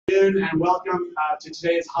afternoon and welcome to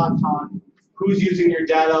today's Hot Talk, Who's Using Your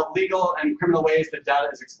Data, Legal and Criminal Ways That Data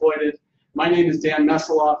is Exploited. My name is Dan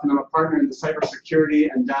Messeloff and I'm a partner in the Cybersecurity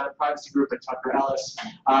and Data Privacy Group at Tucker Ellis.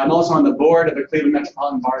 I'm also on the board of the Cleveland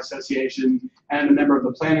Metropolitan Bar Association and a member of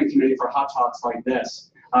the planning committee for Hot Talks like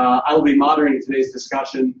this. I will be moderating today's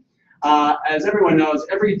discussion. As everyone knows,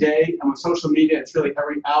 every day and with social media, it's really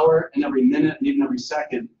every hour and every minute and even every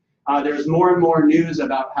second, there's more and more news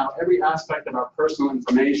about how every aspect of our personal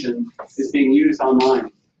information is being used online,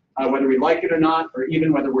 whether we like it or not, or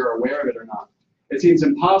even whether we're aware of it or not. It seems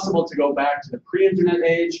impossible to go back to the pre-internet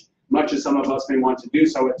age, much as some of us may want to do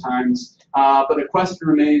so at times. But the question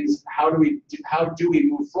remains, how do we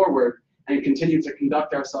move forward and continue to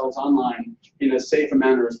conduct ourselves online in as safe a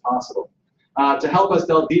manner as possible? To help us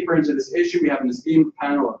delve deeper into this issue, we have an esteemed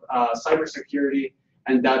panel of cybersecurity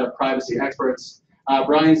and data privacy experts.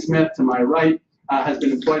 Brian Smith, to my right, has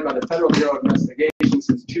been employed by the Federal Bureau of Investigation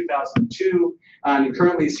since 2002, and he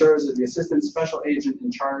currently serves as the Assistant Special Agent in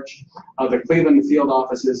charge of the Cleveland Field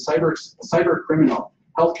Office's cyber criminal,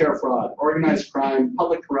 healthcare fraud, organized crime,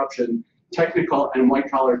 public corruption, technical and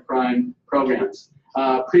white-collar crime programs.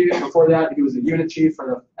 Before that, he was the unit chief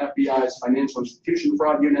for the FBI's Financial Institution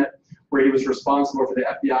Fraud Unit, where he was responsible for the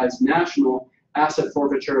FBI's national asset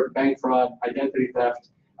forfeiture, bank fraud, identity theft,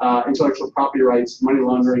 intellectual property rights, money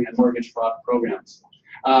laundering, and mortgage fraud programs.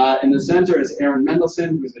 In the center is Aaron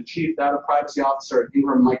Mendelson, who is the Chief Data Privacy Officer at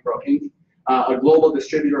Ingram Micro, Inc., a global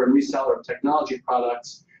distributor and reseller of technology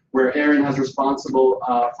products, where Aaron has responsible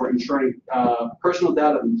for ensuring personal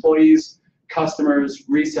data of employees, customers,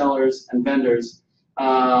 resellers, and vendors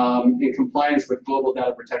in compliance with global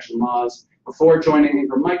data protection laws. Before joining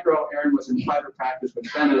Ingram Micro, Aaron was in private practice with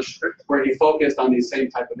Benesch, where he focused on these same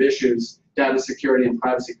type of issues, data security and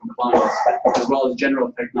privacy compliance, as well as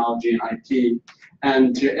general technology and IT.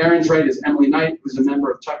 And to Aaron's right is Emily Knight, who's a member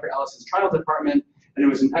of Tucker Ellis's trial department, and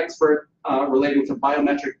who is an expert relating to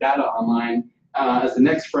biometric data online as the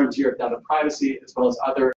next frontier of data privacy, as well as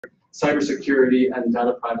other cybersecurity and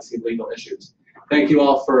data privacy legal issues. Thank you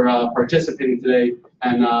all for participating today.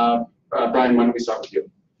 And Brian, why don't we start with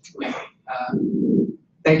you?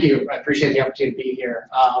 Thank you. I appreciate the opportunity to be here.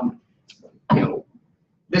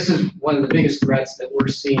 This is one of the biggest threats that we're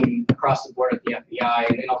seeing across the board at the FBI,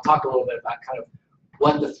 and I'll talk a little bit about kind of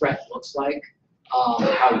what the threat looks like,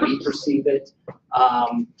 how we perceive it,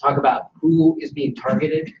 talk about who is being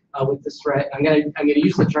targeted with this threat. I'm gonna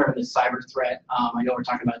use the term the cyber threat. I know we're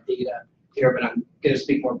talking about data here, but I'm going to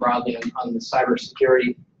speak more broadly on the cyber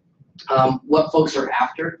security. What folks are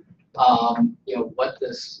after.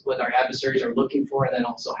 What our adversaries are looking for, and then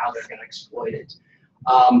also how they're going to exploit it.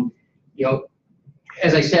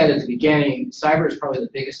 As I said at the beginning, cyber is probably the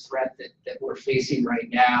biggest threat that we're facing right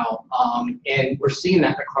now, and we're seeing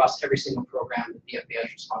that across every single program that the FBI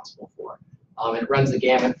is responsible for. It runs the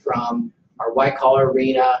gamut from our white-collar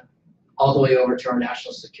arena all the way over to our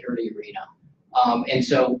national security arena. And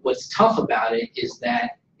so what's tough about it is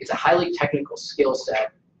that it's a highly technical skill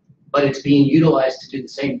set, but it's being utilized to do the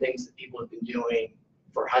same things that people have been doing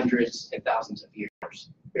for hundreds and thousands of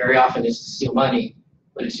years. Very often it's to steal money,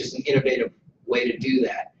 but it's just an innovative way to do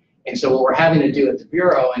that. And so what we're having to do at the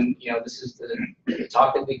Bureau, and this is the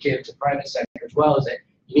talk that we give to private sector as well, is that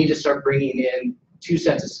you need to start bringing in two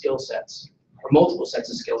sets of skill sets, or multiple sets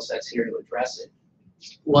of skill sets here to address it.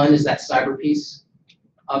 One is that cyber piece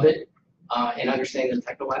of it, and understanding the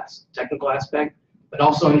technical aspect, but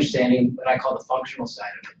also understanding what I call the functional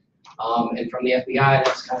side of it. And from the FBI,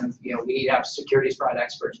 that's kind of, we need to have securities fraud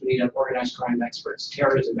experts, we need to have organized crime experts,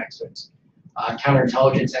 terrorism experts,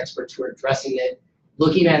 counterintelligence experts who are addressing it,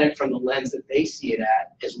 looking at it from the lens that they see it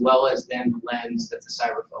at, as well as then the lens that the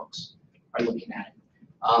cyber folks are looking at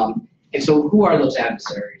it. And so who are those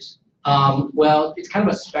adversaries? Well, it's kind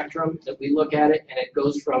of a spectrum that we look at it, and it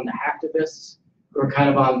goes from the hacktivists, who are kind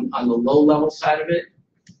of on the low-level side of it,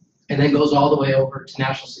 and then goes all the way over to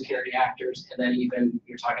national security actors, and then even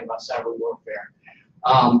you're talking about cyber warfare.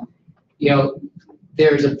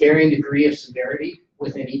 There's a varying degree of severity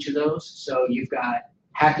within each of those. So you've got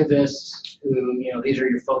hacktivists who, these are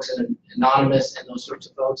your folks in Anonymous and those sorts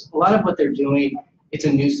of folks. A lot of what they're doing, it's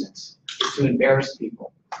a nuisance. It's to embarrass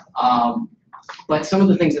people. But some of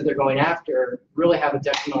the things that they're going after really have a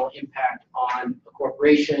detrimental impact on a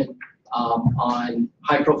corporation, on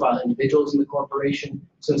high-profile individuals in the corporation.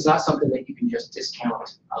 So it's not something that you can just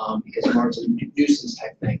discount because it's a nuisance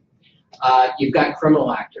type thing. You've got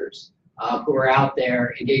criminal actors who are out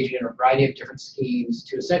there engaging in a variety of different schemes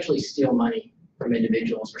to essentially steal money from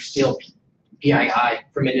individuals or steal PII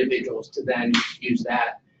from individuals to then use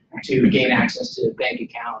that to gain access to bank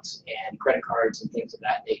accounts and credit cards and things of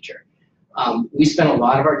that nature. We spend a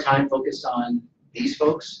lot of our time focused on these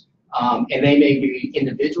folks, and they may be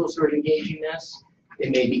individuals who are engaging this. They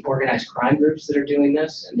may be organized crime groups that are doing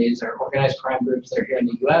this, and these are organized crime groups that are here in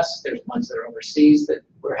the U.S. There's ones that are overseas that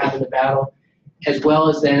we're having to battle, as well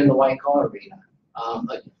as then in the white-collar arena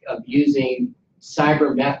of using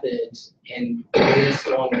cyber methods and ways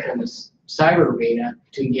going within the cyber arena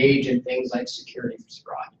to engage in things like securities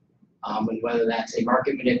fraud, and whether that's a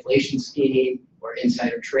market manipulation scheme or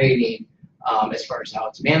insider trading, as far as how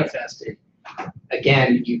it's manifested.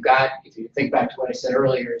 Again, you've got, if you think back to what I said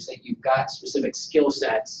earlier, is that you've got specific skill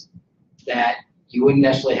sets that you wouldn't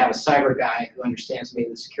necessarily have a cyber guy who understands maybe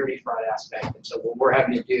the securities fraud aspect. And so what we're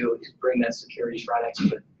having to do is bring that securities fraud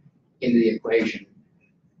expert into the equation.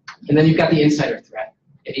 And then you've got the insider threat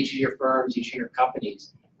at each of your firms, each of your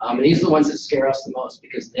companies. And these are the ones that scare us the most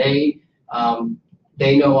because they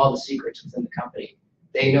know all the secrets within the company.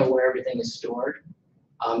 They know where everything is stored.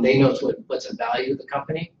 They know what's of value to the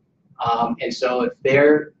company. And so if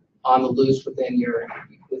they're on the loose within your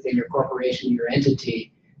corporation, your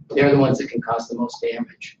entity, they're the ones that can cause the most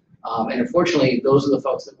damage. And unfortunately, those are the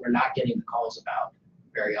folks that we're not getting the calls about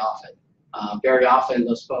very often. Very often,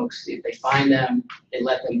 those folks, if they find them, they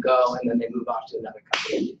let them go, and then they move off to another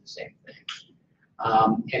company and do the same thing.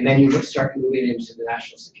 And then you start moving into the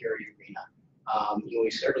national security arena. We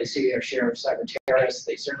certainly see our share of cyber terrorists.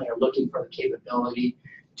 They certainly are looking for the capability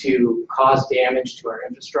to cause damage to our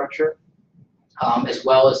infrastructure, as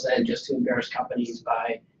well as then just to embarrass companies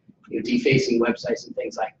by defacing websites and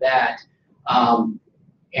things like that.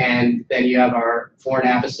 And then you have our foreign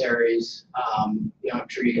adversaries. I'm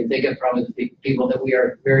sure you can think of probably the people that we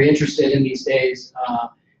are very interested in these days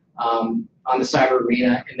on the cyber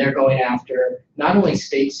arena, and they're going after not only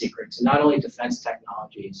state secrets and not only defense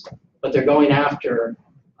technologies, but they're going after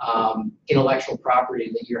intellectual property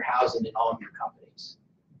that you're housing in all of your companies.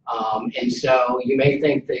 And so you may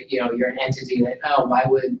think that you're an entity that, oh, why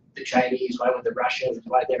would the Chinese, why would the Russians,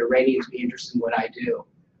 why would the Iranians be interested in what I do?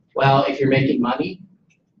 Well, if you're making money,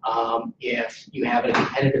 if you have a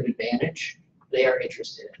competitive advantage, they are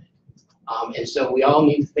interested in it. And so we all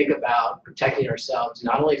need to think about protecting ourselves,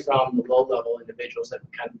 not only from the low-level individuals that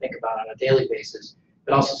we kind of think about on a daily basis,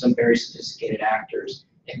 but also some very sophisticated actors,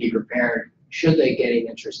 and be prepared, should they get an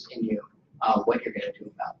interest in you, what you're going to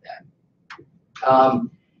do about that.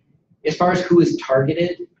 As far as who is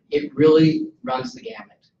targeted, it really runs the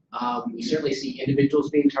gamut. We certainly see individuals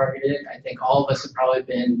being targeted. I think all of us have probably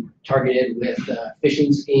been targeted with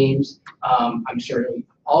phishing schemes. I'm sure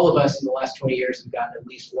all of us in the last 20 years have gotten at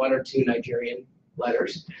least 1 or 2 Nigerian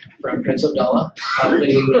letters from Prince Abdullah,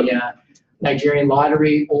 winning the Nigerian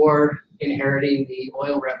lottery or inheriting the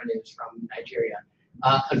oil revenues from Nigeria.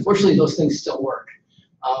 Unfortunately, those things still work,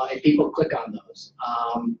 and people click on those.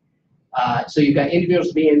 So you've got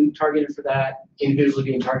individuals being targeted for that, individuals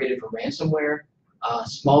being targeted for ransomware,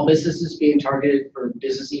 small businesses being targeted for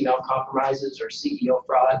business email compromises or CEO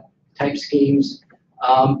fraud type schemes,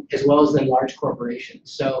 as well as then large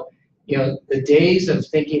corporations. So, the days of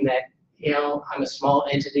thinking that, I'm a small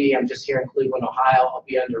entity, I'm just here in Cleveland, Ohio, I'll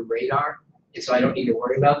be under radar, and so I don't need to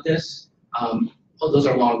worry about this, those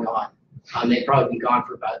are long gone. They've probably been gone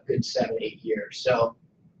for about a good 7-8 years. So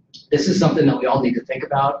this is something that we all need to think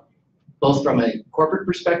about, both from a corporate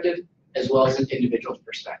perspective as well as an individual's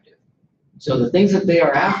perspective. So the things that they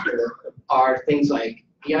are after are things like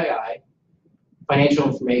PII, financial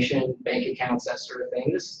information, bank accounts, that sort of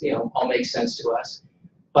thing. This, all makes sense to us.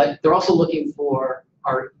 But they're also looking for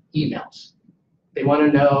our emails. They want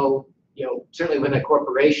to know, certainly within a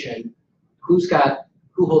corporation, who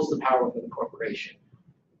holds the power within the corporation?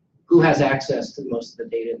 Who has access to most of the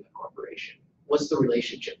data in the corporation? What's the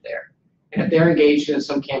relationship there? And if they're engaged in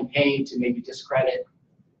some campaign to maybe discredit,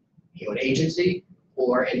 an agency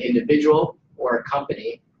or an individual or a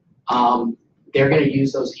company, they're going to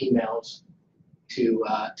use those emails to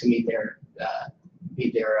meet their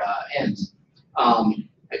ends.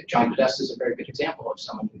 John Podesta is a very good example of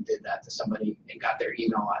someone who did that to somebody and got their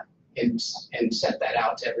email on and sent that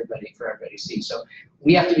out to everybody for everybody to see. So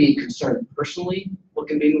we have to be concerned personally what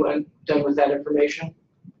can be done with that information.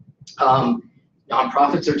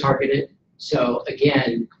 Nonprofits are targeted. So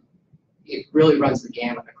again, it really runs the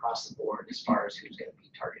gamut across the board as far as who's going to be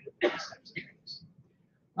targeted with these types of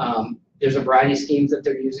things. There's a variety of schemes that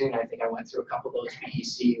they're using. I think I went through a couple of those,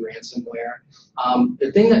 BEC, ransomware.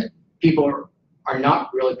 The thing that people are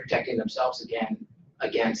not really protecting themselves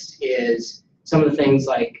against is some of the things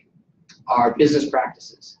like our business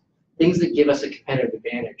practices, things that give us a competitive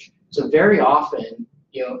advantage. So very often,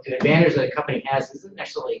 an advantage that a company has isn't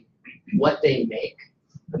necessarily what they make,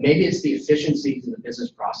 but maybe it's the efficiencies and the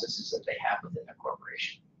business processes that they have within their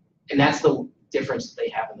corporation. And that's the difference that they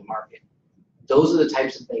have in the market. Those are the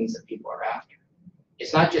types of things that people are after.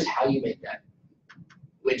 It's not just how you make that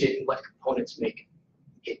widget and what components make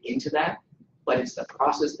it into that, but it's the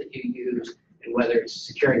process that you use, and whether it's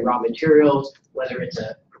securing raw materials, whether it's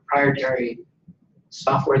a proprietary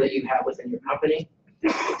software that you have within your company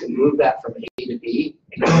to move that from A to B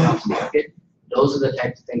and get it out to market. Those are the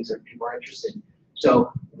types of things that people are interested in.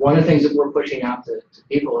 So one of the things that we're pushing out to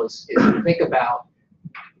people is to think about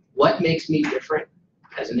what makes me different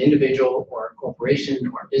as an individual or a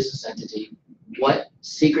corporation or a business entity. What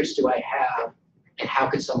secrets do I have, and how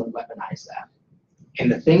could someone weaponize that?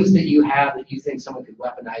 And the things that you have that you think someone could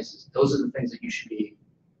weaponize, those are the things that you should be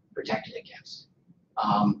protected against,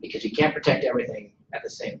 because you can't protect everything at the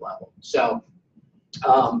same level. So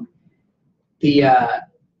the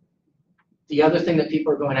other thing that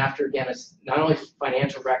people are going after, again, is not only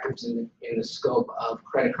financial records in the scope of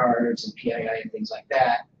credit cards and PII and things like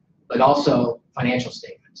that, but also financial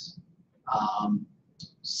statements,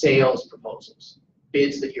 sales proposals,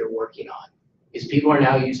 bids that you're working on. Is people are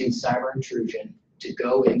now using cyber intrusion to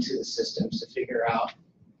go into the systems to figure out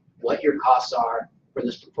what your costs are for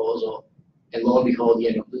this proposal, and lo and behold, you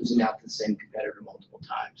end up losing out to the same competitor multiple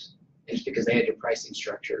times. And it's because they had your pricing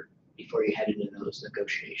structure before you headed into those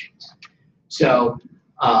negotiations. So,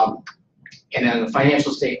 and then the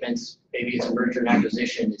financial statements, maybe it's a merger and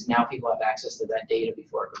acquisition, is now people have access to that data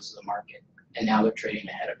before it goes to the market, and now they're trading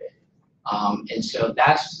ahead of it. And so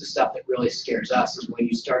that's the stuff that really scares us, is when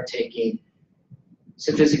you start taking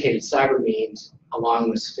sophisticated cyber means along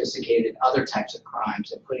with sophisticated other types of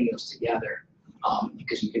crimes and putting those together,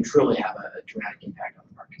 because you can truly have a dramatic impact on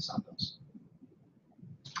the markets on those.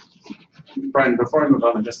 Brian, before I move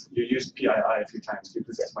on, you used PII a few times. Can you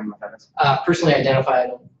please explain what that is? Personally identified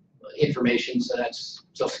information, so that's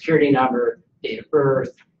social security number, date of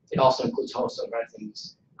birth. It also includes a host of other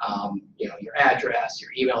things, your address,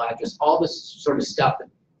 your email address, all this sort of stuff that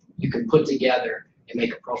you can put together and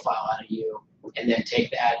make a profile out of you, and then take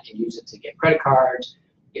that and use it to get credit cards.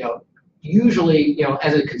 Usually,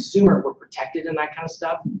 as a consumer, we're protected in that kind of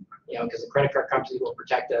stuff, because the credit card company will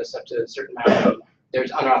protect us up to a certain amount.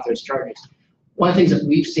 There's unauthorized charges. One of the things that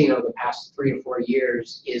we've seen over the past 3 to 4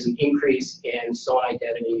 years is an increase in stolen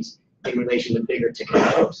identities in relation to bigger ticket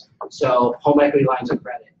items. So home equity lines of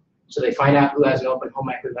credit. So they find out who has an open home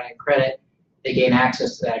equity line of credit, they gain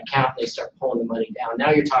access to that account, they start pulling the money down.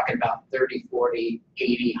 Now you're talking about $30, $40,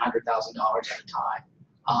 $80, $100,000 at a time,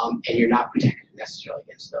 and you're not protected necessarily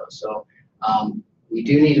against those. So we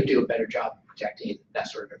do need to do a better job of protecting that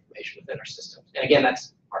sort of information within our systems. And again,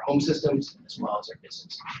 that's our home systems as well as our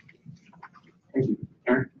business. Thank you.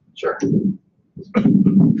 Aaron? Sure.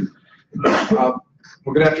 Well,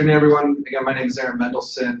 good afternoon, everyone. Again, my name is Aaron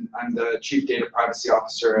Mendelson. I'm the Chief Data Privacy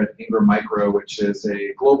Officer at Ingram Micro, which is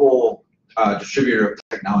a global distributor of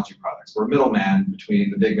technology products. We're a middleman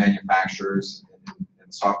between the big manufacturers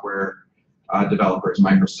and software developers,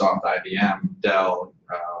 Microsoft, IBM, Dell,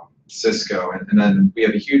 Cisco, and then we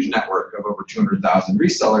have a huge network of over 200,000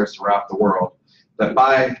 resellers throughout the world that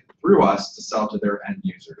buy through us to sell to their end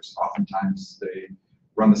users. Oftentimes, they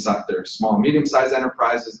run they're small and medium-sized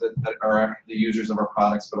enterprises that are the users of our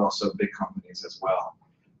products, but also big companies as well.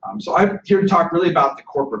 So I'm here to talk really about the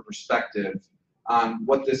corporate perspective on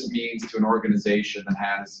what this means to an organization that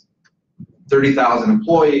has 30,000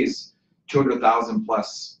 employees, 200,000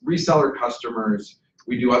 plus reseller customers.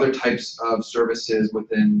 We do other types of services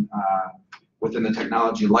within the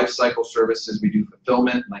technology lifecycle services. We do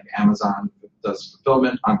fulfillment, like Amazon does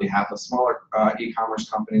fulfillment on behalf of smaller e-commerce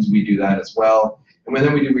companies. We do that as well. And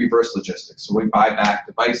then we do reverse logistics. So we buy back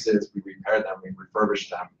devices, we repair them, we refurbish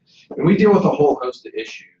them. And we deal with a whole host of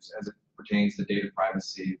issues as it pertains to data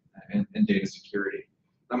privacy and data security.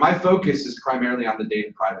 Now, my focus is primarily on the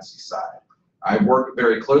data privacy side. I work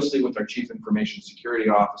very closely with our Chief Information Security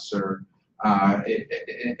Officer,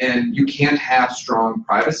 and you can't have strong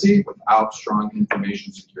privacy without strong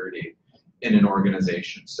information security in an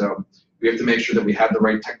organization. So we have to make sure that we have the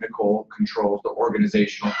right technical controls, the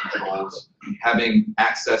organizational controls, having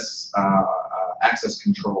access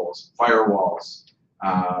controls, firewalls,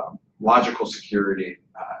 logical security,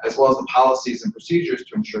 as well as the policies and procedures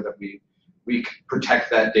to ensure that we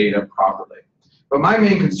protect that data properly. But my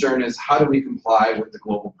main concern is how do we comply with the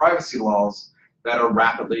global privacy laws that are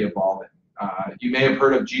rapidly evolving. You may have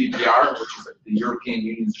heard of GDPR, which is the European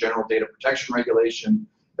Union's General Data Protection Regulation,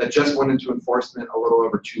 that just went into enforcement a little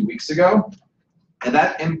over 2 weeks ago. And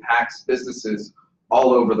that impacts businesses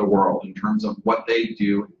all over the world in terms of what they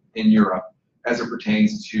do in Europe as it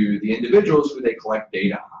pertains to the individuals who they collect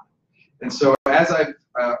data on. And so as I've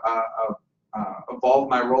evolved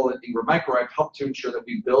my role at Ingram Micro, I've helped to ensure that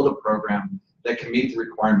we build a program that can meet the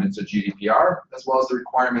requirements of GDPR as well as the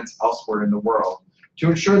requirements elsewhere in the world to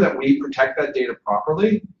ensure that we protect that data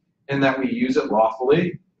properly and that we use it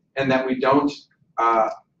lawfully and that we don't,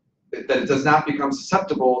 that it does not become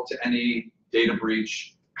susceptible to any data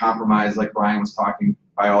breach, compromise like Brian was talking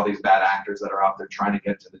by all these bad actors that are out there trying to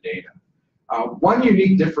get to the data. One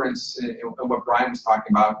unique difference in what Brian was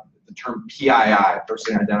talking about, the term PII,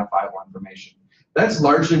 personally identifiable information. That's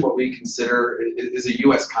largely what we consider is a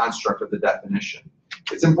US construct of the definition.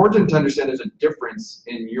 It's important to understand there's a difference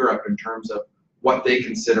in Europe in terms of what they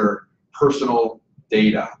consider personal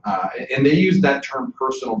data. And they use that term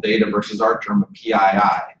personal data versus our term of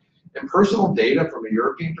PII. And personal data from a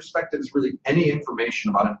European perspective is really any information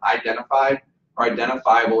about an identified or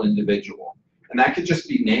identifiable individual. And that could just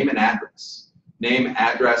be name and address. Name,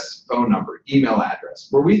 address, phone number, email address.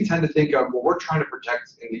 Where we tend to think of what we're trying to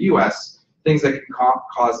protect in the US, things that can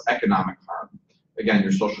cause economic harm. Again,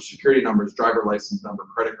 your social security numbers, driver license number,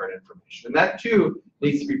 credit card information. And that too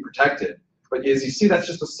needs to be protected. But as you see, that's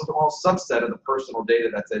just a small subset of the personal data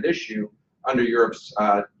that's at issue under Europe's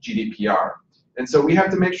GDPR. And so we have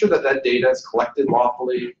to make sure that that data is collected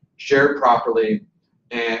lawfully, shared properly,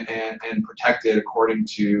 and protected according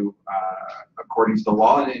to the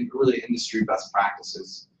law and really industry best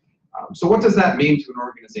practices. So what does that mean to an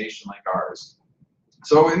organization like ours?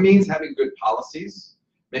 So it means having good policies,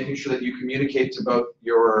 making sure that you communicate to both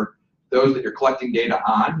those that you're collecting data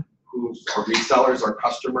on, who are resellers, our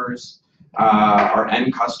customers, our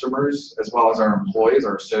end customers, as well as our employees,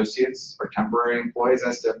 our associates, our temporary employees,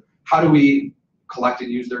 as to how do we collect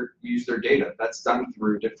and use their data. That's done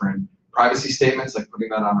through different privacy statements, like putting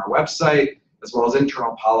that on our website, as well as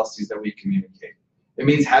internal policies that we communicate. It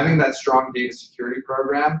means having that strong data security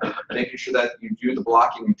program, making sure that you do the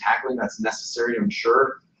blocking and tackling that's necessary to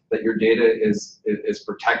ensure that your data is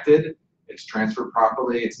protected, it's transferred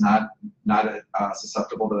properly, it's not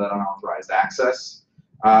susceptible to that unauthorized access.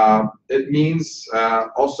 It means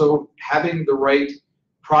also having the right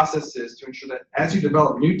processes to ensure that as you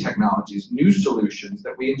develop new technologies, new solutions,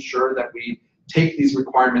 that we ensure that we take these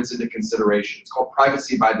requirements into consideration. It's called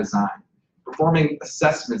privacy by design. Performing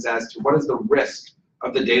assessments as to what is the risk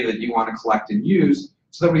of the data that you want to collect and use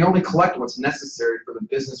so that we only collect what's necessary for the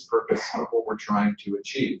business purpose of what we're trying to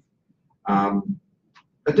achieve.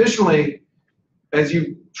 Additionally, as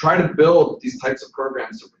you try to build these types of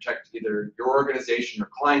programs to protect either your organization or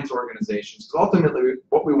clients' organizations, because ultimately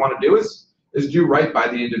what we want to do is do right by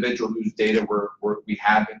the individual whose data we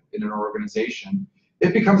have in an organization,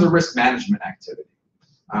 it becomes a risk management activity.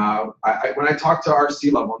 When I talk to our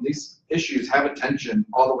C-level, and these issues have attention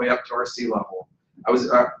all the way up to our C-level.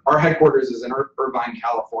 Our headquarters is in Irvine,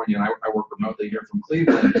 California, and I work remotely here from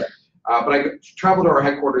Cleveland. But I travel to our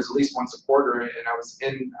headquarters at least once a quarter, and I was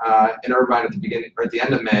in Irvine at the beginning or at the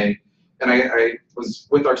end of May, and I was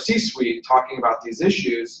with our C-suite talking about these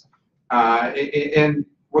issues, and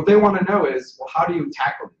what they want to know is, well, how do you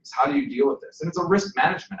tackle these? How do you deal with this? And it's a risk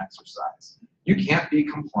management exercise. You can't be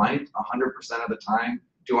compliant 100% of the time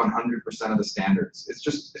to 100% of the standards. It's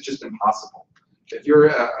just impossible. If you're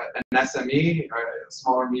an SME, a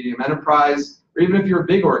small or medium enterprise, or even if you're a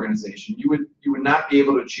big organization, you would not be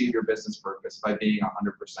able to achieve your business purpose by being 100%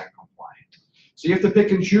 compliant. So you have to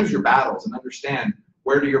pick and choose your battles and understand,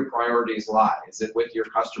 where do your priorities lie? Is it with your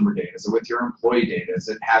customer data? Is it with your employee data? Is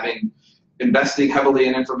it investing heavily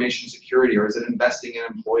in information security, or is it investing in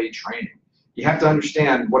employee training? You have to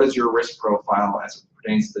understand what is your risk profile as it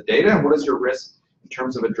pertains to the data, and what is your risk in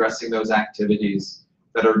terms of addressing those activities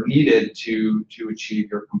that are needed to achieve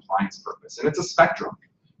your compliance purpose. And it's a spectrum.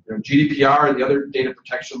 You know, GDPR and the other data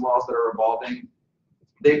protection laws that are evolving,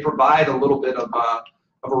 they provide a little bit of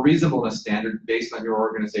a reasonableness standard based on your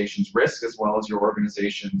organization's risk as well as your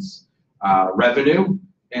organization's revenue.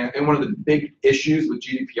 And one of the big issues with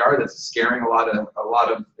GDPR that's scaring a lot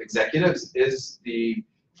of executives is the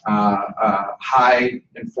high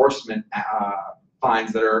enforcement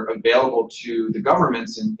fines that are available to the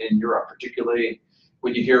governments in Europe, particularly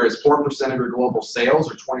what you hear is 4% of your global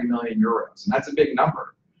sales or 20 million euros, and that's a big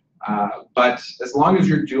number. But as long as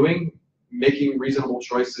you're making reasonable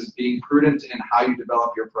choices, being prudent in how you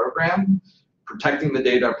develop your program, protecting the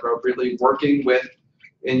data appropriately, working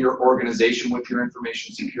in your organization with your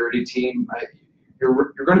information security team,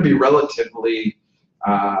 you're going to be relatively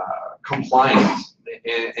compliant,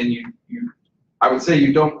 and I would say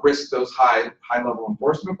you don't risk those high level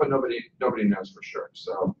enforcement, but nobody knows for sure.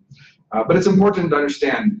 So, but it's important to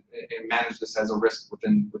understand and manage this as a risk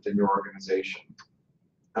within your organization.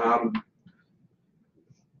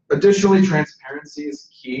 Additionally, transparency is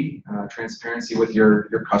key. Transparency with your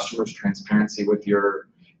customers, transparency with your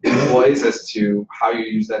employees as to how you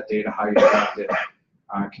use that data, how you collect it,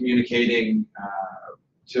 communicating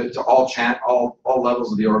to all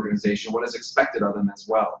levels of the organization what is expected of them as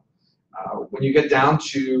well. When you get down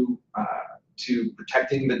to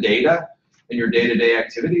protecting the data in your day-to-day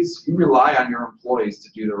activities, you rely on your employees to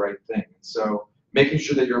do the right thing. So making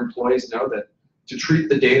sure that your employees know that to treat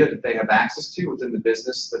the data that they have access to within the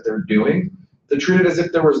business that they're doing, to treat it as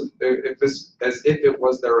if it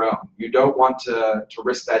was their own. You don't want to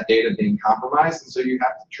risk that data being compromised, and so you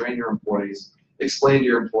have to train your employees, explain to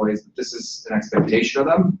your employees that this is an expectation of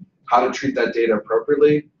them, how to treat that data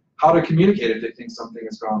appropriately, how to communicate if they think something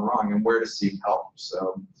has gone wrong, and where to seek help.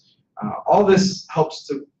 So all this helps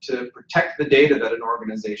to protect the data that an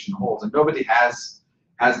organization holds, and nobody has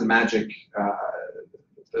the magic,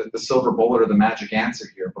 the silver bullet or the magic answer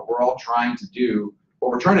here, but we're all trying to do, what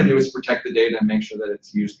we're trying to do is protect the data and make sure that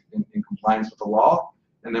it's used in compliance with the law,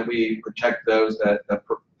 and that we protect those that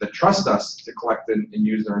trust us to collect and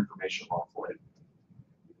use their information lawfully.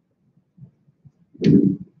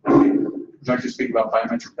 Would you like to speak about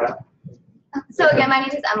biometric data? So again, my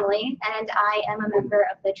name is Emily, and I am a member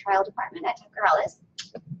of the trial department at Tucker Ellis.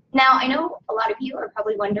 Now, I know a lot of you are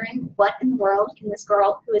probably wondering, what in the world can this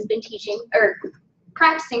girl who has been teaching or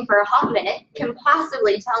practicing for a hot minute can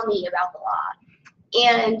possibly tell me about the law?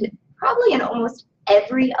 And probably in almost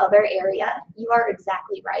every other area, you are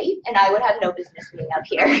exactly right, and I would have no business being up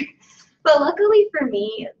here. But luckily for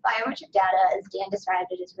me, biometric data, as Dan described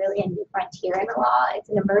it, is really a new frontier in the law. It's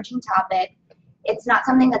an emerging topic. It's not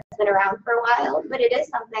something that's been around for a while, but it is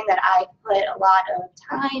something that I put a lot of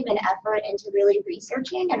time and effort into really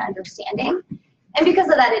researching and understanding. And because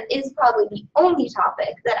of that, it is probably the only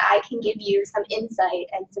topic that I can give you some insight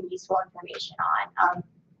and some useful information on.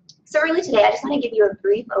 So really today, I just want to give you a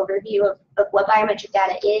brief overview of what biometric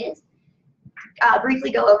data is,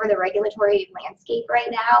 briefly go over the regulatory landscape right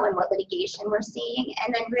now and what litigation we're seeing,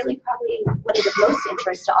 and then really probably what is of most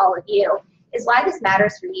interest to all of you is why this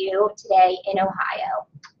matters for you today in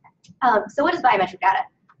Ohio. So what is biometric data?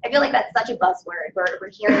 I feel like that's such a buzzword. We're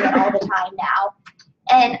hearing it all the time now.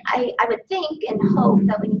 And I would think and hope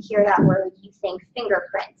that when you hear that word, you think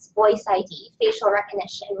fingerprints, voice ID, facial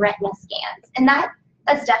recognition, retina scans. And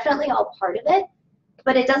that's definitely all part of it,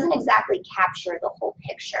 but it doesn't exactly capture the whole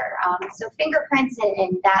picture. So fingerprints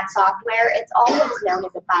in that software, it's all what is known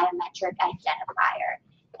as a biometric identifier.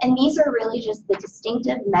 And these are really just the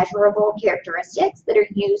distinctive measurable characteristics that are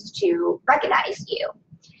used to recognize you.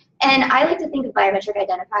 And I like to think of biometric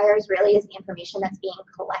identifiers really as the information that's being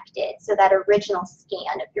collected, so that original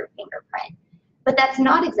scan of your fingerprint. But that's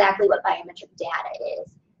not exactly what biometric data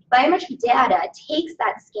is. Biometric data takes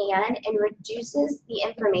that scan and reduces the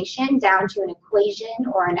information down to an equation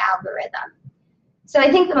or an algorithm. So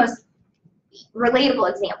I think the most relatable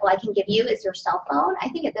example I can give you is your cell phone. I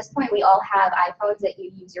think at this point we all have iPhones that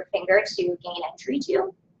you use your finger to gain entry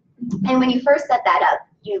to. And when you first set that up,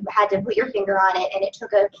 you had to put your finger on it and it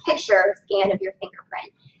took a picture scan of your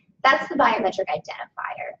fingerprint. That's the biometric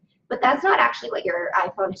identifier. But that's not actually what your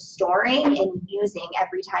iPhone is storing and using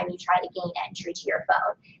every time you try to gain entry to your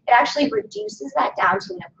phone. It actually reduces that down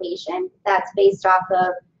to an equation that's based off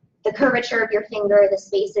of the curvature of your finger, the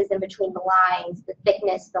spaces in between the lines, the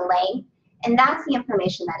thickness, the length, and that's the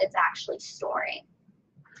information that it's actually storing.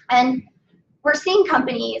 And we're seeing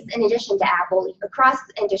companies, in addition to Apple, across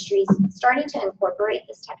industries starting to incorporate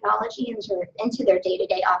this technology into their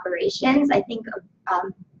day-to-day operations. I think a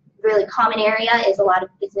really common area is a lot of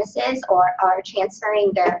businesses are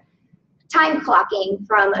transferring their time clocking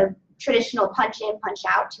from a traditional punch-in,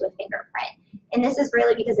 punch-out to a fingerprint. And this is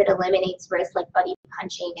really because it eliminates risks like buddy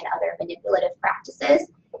punching and other manipulative practices.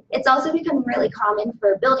 It's also become really common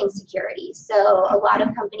for building security. So a lot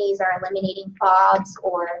of companies are eliminating fobs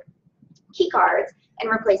or key cards and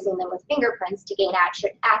replacing them with fingerprints to gain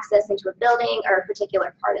access into a building or a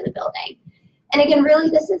particular part of the building. And again, really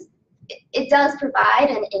it does provide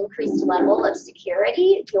an increased level of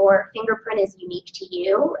security. Your fingerprint is unique to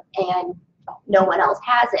you and no one else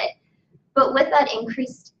has it. But with that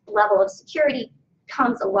increased level of security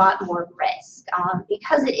comes a lot more risk.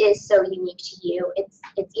 Because it is so unique to you, it's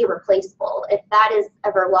irreplaceable. If that is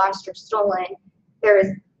ever lost or stolen, there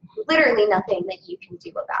is literally nothing that you can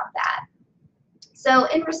do about that. So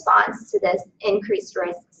in response to this increased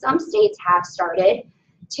risk, some states have started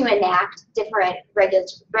to enact different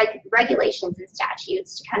regulations and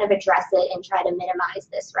statutes to kind of address it and try to minimize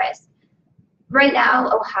this risk. Right now,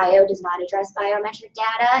 Ohio does not address biometric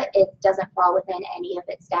data. It doesn't fall within any of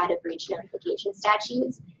its data breach notification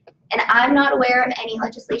statutes. And I'm not aware of any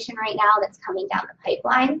legislation right now that's coming down the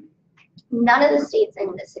pipeline. None of the states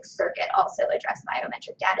in the Sixth Circuit also address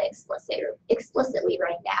biometric data explicitly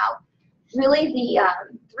right now. Really, the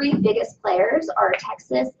three biggest players are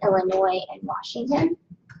Texas, Illinois, and Washington.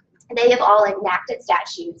 They have all enacted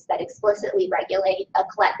statutes that explicitly regulate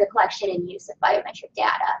the collection and use of biometric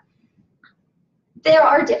data. There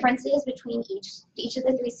are differences between each of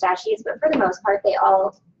the three statutes, but for the most part, they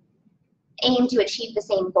all aim to achieve the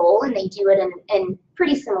same goal, and they do it in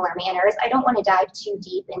pretty similar manners. I don't want to dive too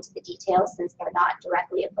deep into the details since they're not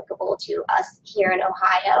directly applicable to us here in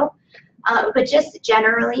Ohio. But just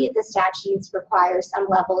generally, the statutes require some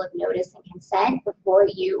level of notice and consent before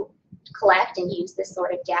you collect and use this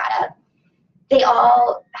sort of data. They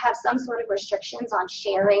all have some sort of restrictions on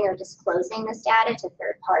sharing or disclosing this data to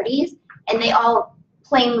third parties, and they all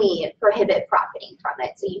plainly prohibit profiting from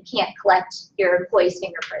it. So you can't collect your employee's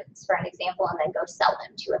fingerprints, for an example, and then go sell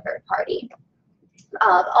them to a third party.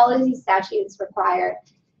 All of these statutes require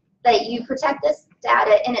that you protect this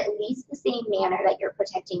data in at least the same manner that you're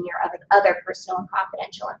protecting your other personal and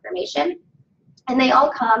confidential information. And they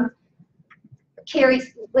all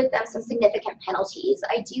carries with them some significant penalties.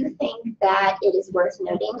 I do think that it is worth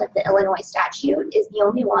noting that the Illinois statute is the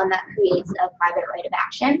only one that creates a private right of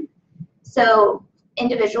action. So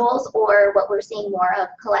individuals, or what we're seeing more of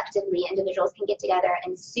collectively, individuals can get together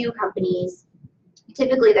and sue companies,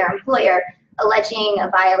 typically their employer, alleging a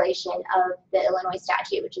violation of the Illinois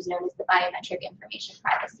statute, which is known as the Biometric Information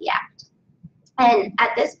Privacy Act. And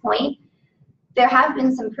at this point, there have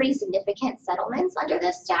been some pretty significant settlements under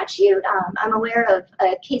this statute. I'm aware of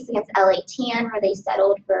a case against LA Tan where they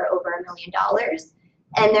settled for over $1 million.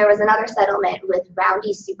 And there was another settlement with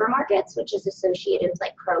Roundy Supermarkets, which is associated with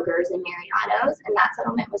like Kroger's and Mariano's, and that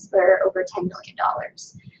settlement was for over $10 million.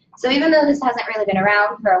 So even though this hasn't really been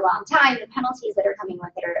around for a long time, the penalties that are coming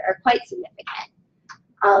with it are quite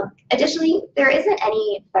significant. Additionally, there isn't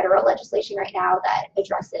any federal legislation right now that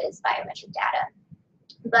addresses biometric data.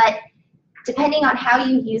 But depending on how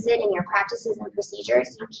you use it in your practices and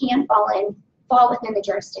procedures, you can fall within the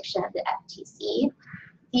jurisdiction of the FTC.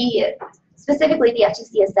 Specifically, the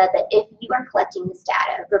FTC has said that if you are collecting this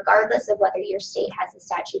data, regardless of whether your state has a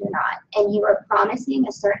statute or not, and you are promising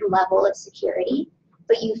a certain level of security,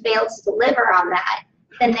 but you fail to deliver on that,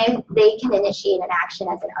 then they can initiate an action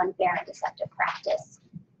as an unfair and deceptive practice.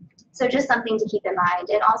 So just something to keep in mind.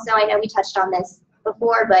 And also, I know we touched on this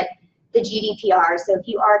before, but the GDPR. So if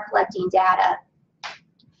you are collecting data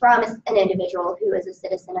from an individual who is a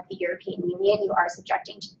citizen of the European Union, you are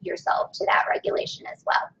subjecting yourself to that regulation as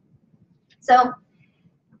well. So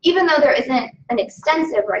even though there isn't an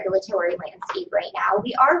extensive regulatory landscape right now,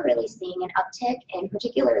 we are really seeing an uptick in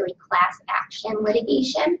particularly class action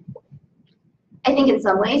litigation. I think in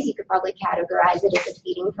some ways you could probably categorize it as a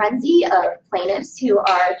feeding frenzy of plaintiffs who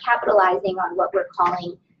are capitalizing on what we're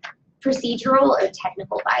calling procedural or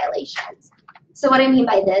technical violations. So what I mean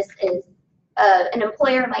by this is an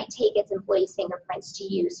employer might take its employees' fingerprints to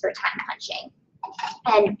use for time punching.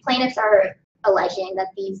 And plaintiffs are alleging that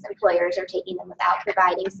these employers are taking them without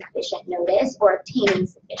providing sufficient notice or obtaining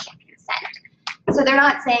sufficient consent. So they're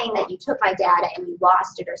not saying that you took my data and you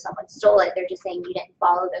lost it or someone stole it. They're just saying you didn't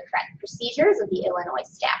follow the correct procedures of the Illinois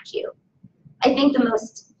statute. I think the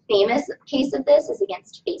most famous case of this is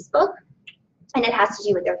against Facebook, and it has to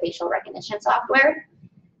do with their facial recognition software.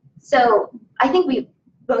 So I think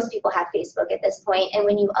most people have Facebook at this point, and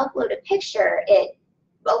when you upload a picture,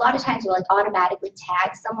 a lot of times will like automatically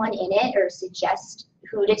tag someone in it or suggest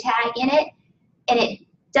who to tag in it, and it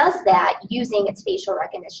does that using its facial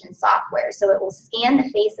recognition software. So it will scan the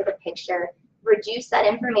face of the picture, reduce that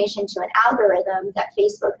information to an algorithm that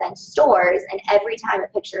Facebook then stores, and every time a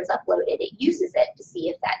picture is uploaded, it uses it to see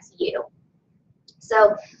if that's you.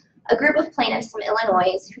 So a group of plaintiffs from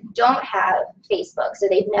Illinois who don't have Facebook, so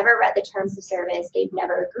they've never read the terms of service, they've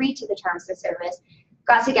never agreed to the terms of service,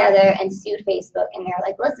 got together and sued Facebook, and they're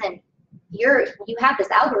like, listen, you have this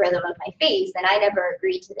algorithm of my face, and I never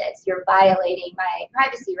agreed to this. You're violating my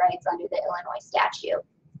privacy rights under the Illinois statute.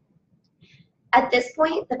 At this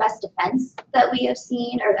point, the best defense that we have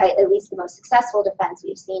seen, or at least the most successful defense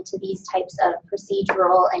we've seen to these types of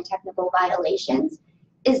procedural and technical violations,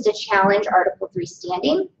 is to challenge Article 3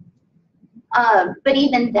 standing. But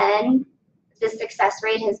even then, the success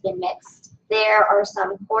rate has been mixed. There are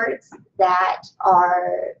some courts that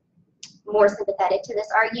are more sympathetic to this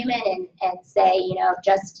argument and say, you know,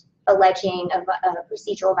 just alleging a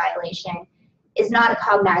procedural violation is not a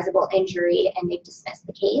cognizable injury, and they've dismissed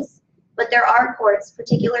the case. But there are courts,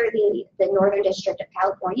 particularly the Northern District of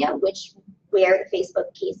California, where the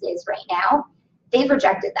Facebook case is right now, they've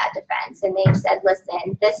rejected that defense, and they've said,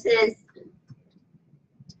 listen, this is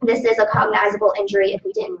a cognizable injury. If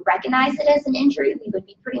we didn't recognize it as an injury, we would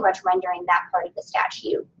be pretty much rendering that part of the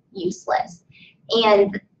statute useless.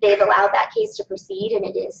 And they've allowed that case to proceed, and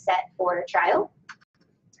it is set for trial.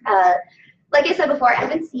 Like I said before, I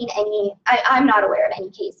haven't seen any, I'm not aware of any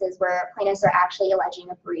cases where plaintiffs are actually alleging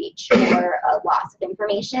a breach or a loss of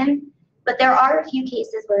information. But there are a few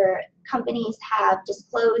cases where companies have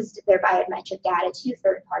disclosed their biometric data to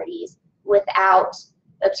third parties without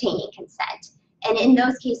obtaining consent. And in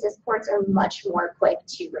those cases, courts are much more quick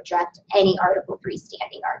to reject any Article 3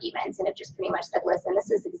 standing arguments and have just pretty much said, listen,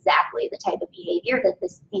 this is exactly the type of behavior that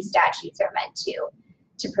these statutes are meant to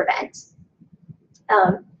prevent.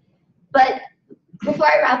 But before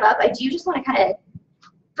I wrap up, I do just want to kind of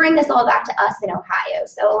bring this all back to us in Ohio.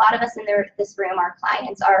 So a lot of us in this room, our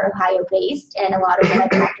clients are Ohio-based, and a lot of what I've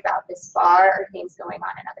talked about this far are things going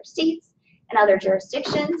on in other states and other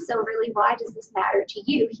jurisdictions. So really, why does this matter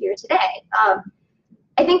to you here today?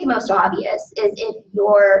 I think the most obvious is if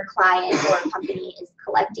your client or company is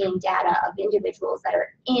collecting data of individuals that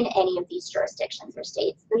are in any of these jurisdictions or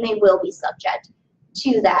states, then they will be subject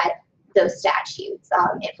to those statutes.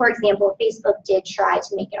 For example, Facebook did try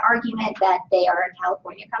to make an argument that they are a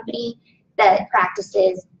California company that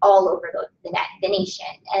practices all over the nation.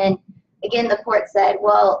 And again, the court said,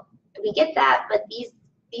 well, we get that, but these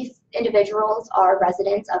individuals are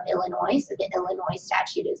residents of Illinois, so the Illinois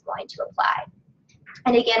statute is going to apply.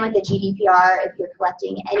 And again, with the GDPR, if you're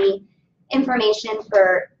collecting any information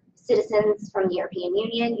for citizens from the European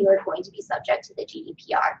Union, you are going to be subject to the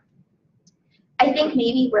GDPR. I think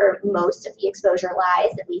maybe where most of the exposure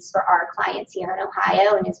lies, at least for our clients here in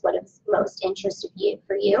Ohio, and is what is most interested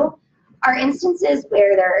for you, are instances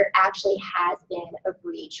where there actually has been a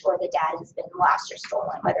breach or the data has been lost or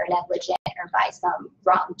stolen, whether negligent or by some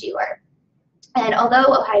wrongdoer. And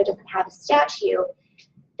although Ohio doesn't have a statute,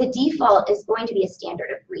 the default is going to be a standard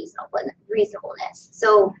of reasonableness.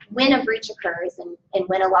 So when a breach occurs and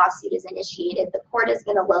when a lawsuit is initiated, the court is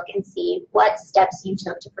going to look and see what steps you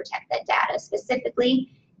took to protect that data,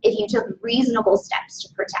 specifically if you took reasonable steps to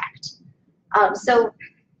protect. So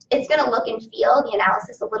it's going to look and feel the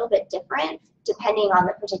analysis a little bit different depending on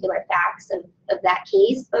the particular facts of that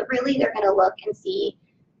case, but really they're going to look and see,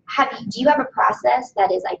 do you have a process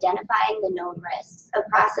that is identifying the known risks, a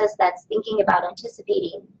process that's thinking about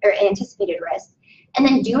anticipated risks, and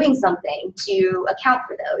then doing something to account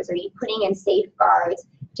for those? Are you putting in safeguards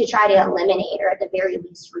to try to eliminate or at the very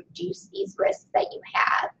least reduce these risks that you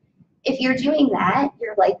have? If you're doing that,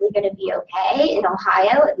 you're likely going to be okay in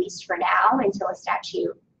Ohio, at least for now, until a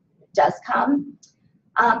statute does come.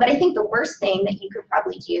 But I think the worst thing that you could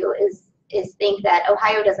probably do is think that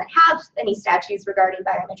Ohio doesn't have any statutes regarding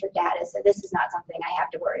biometric data, so this is not something I have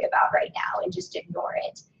to worry about right now, and just ignore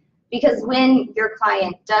it. Because when your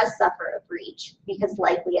client does suffer a breach, because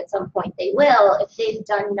likely at some point they will, if they've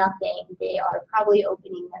done nothing, they are probably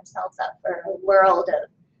opening themselves up for a world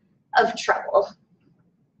of trouble.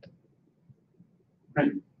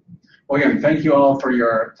 Right. Well, again, thank you all for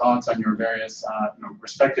your thoughts on your various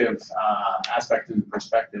respective aspects and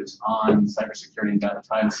perspectives on cybersecurity and data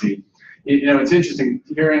privacy. It's interesting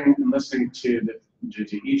hearing and listening to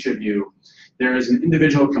each of you. There is an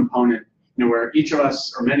individual component, where each of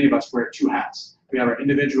us or many of us wear two hats. We have our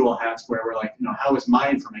individual hats where we're like, how is my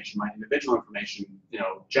information, my individual information,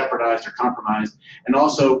 jeopardized or compromised? And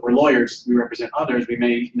also, we're lawyers. We represent others. We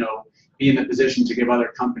may, be in the position to give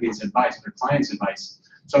other companies advice, other clients advice.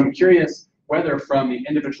 So I'm curious whether from the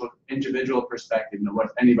individual perspective,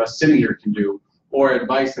 what any of us sitting here can do, or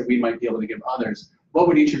advice that we might be able to give others, what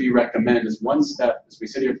would each of you recommend as one step, as we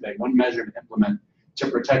sit here today, one measure to implement to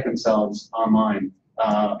protect themselves online?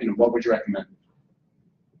 What would you recommend?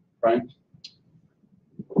 Brian?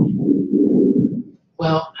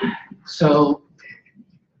 Well, so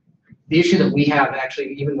the issue that we have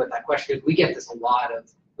actually, even with that question, is we get this a lot of,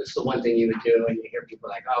 what's the one thing you would do? And you hear people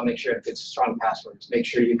like, oh, make sure it fits strong passwords, make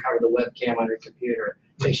sure you cover the webcam on your computer,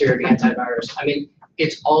 make sure you have antivirus. I mean,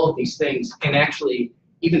 it's all of these things. And actually,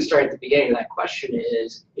 even starting at the beginning of that question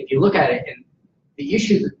is, if you look at it, and the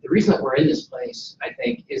issue, the reason that we're in this place, I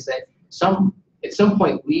think, is that at some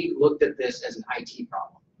point we looked at this as an IT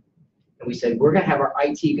problem. And we said, we're going to have our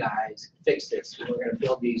IT guys fix this. And we're going to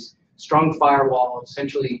build these strong firewalls,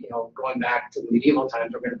 essentially, going back to the medieval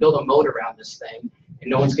times. We're going to build a moat around this thing,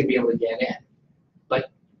 and no one's going to be able to get in.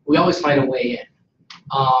 But we always find a way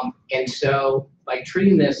in. And so by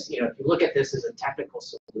treating this, if you look at this as a technical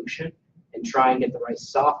solution and try and get the right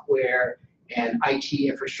software and IT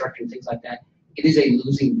infrastructure and things like that, it is a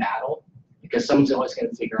losing battle because someone's always going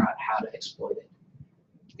to figure out how to exploit it.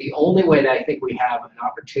 The only way that I think we have an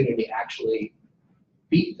opportunity to actually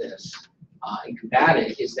beat this and combat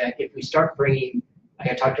it is that if we start bringing, like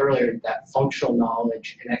I talked earlier, that functional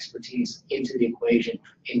knowledge and expertise into the equation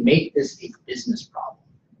and make this a business problem.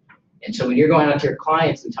 And so when you're going out to your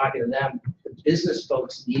clients and talking to them, the business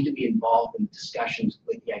folks need to be involved in discussions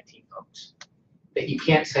with the IT folks. That you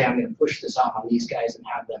can't say, I'm going to push this off on these guys and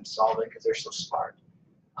have them solve it because they're so smart.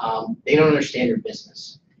 They don't understand your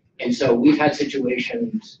business. And so we've had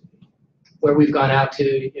situations where we've gone out to,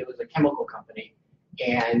 it was a chemical company,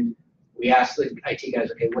 and we asked the IT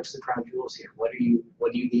guys, okay, what's the crown jewels here? What do you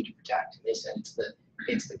need to protect? And they said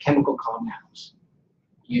it's the chemical compounds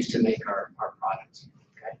used to make our products.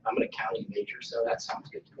 Okay, I'm an accounting major, so that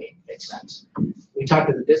sounds good to me. Makes sense. We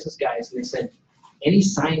talked to the business guys, and they said any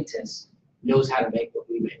scientist knows how to make what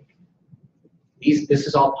we make. This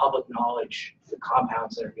is all public knowledge. The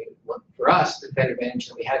compounds that are being, for us, the competitive advantage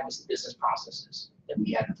that we had was the business processes that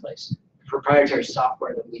we had in place, the proprietary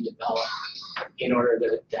software that we developed in order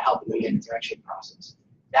to help in the interaction process.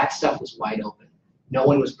 That stuff was wide open. No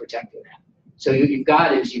one was protecting that. So you've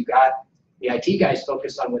got the IT guys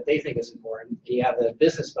focused on what they think is important. You have the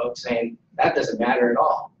business folks saying that doesn't matter at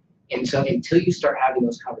all. And so until you start having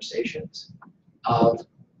those conversations of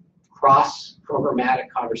cross-programmatic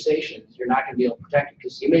conversations, you're not going to be able to protect it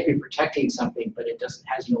because you may be protecting something, but it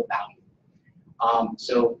has no value.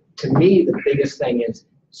 So to me, the biggest thing is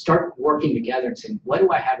start working together and saying, what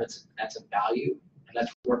do I have that's of value? And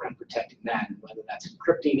let's work on protecting that. And whether that's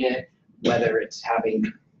encrypting it, whether it's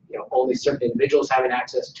having only certain individuals having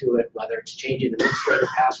access to it, whether it's changing administrative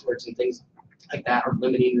passwords and things like that, or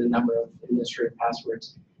limiting the number of administrative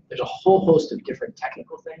passwords. There's a whole host of different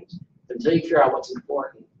technical things. But until you figure out what's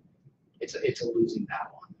important, it's a losing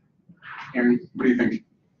battle. Aaron, what do you think?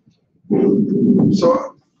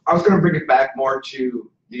 So I was going to bring it back more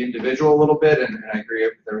to the individual a little bit, and I agree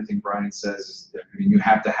with everything Brian says. I mean, you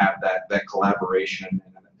have to have that collaboration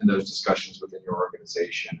and those discussions within your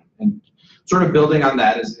organization. And sort of building on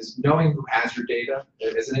that is knowing who has your data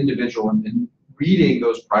as an individual and reading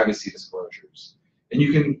those privacy disclosures. And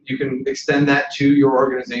you can extend that to your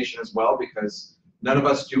organization as well, because none of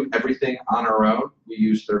us do everything on our own. We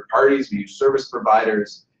use third parties, we use service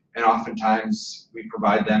providers, and oftentimes we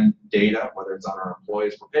provide them data, whether it's on our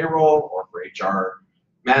employees for payroll or for HR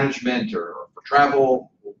management or for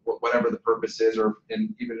travel, whatever the purpose is, or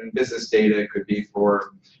even in business data, it could be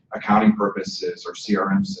for accounting purposes or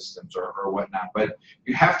CRM systems or whatnot. But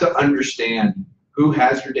you have to understand who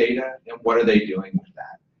has your data and what are they doing with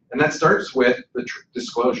that. And that starts with the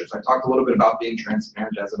disclosures. I talked a little bit about being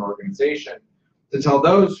transparent as an organization to tell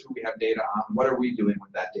those who we have data on, what are we doing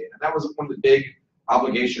with that data? And that was one of the big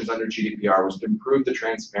obligations under GDPR, was to improve the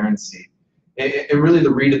transparency and really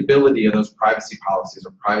the readability of those privacy policies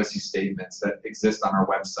or privacy statements that exist on our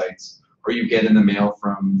websites or you get in the mail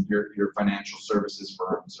from your financial services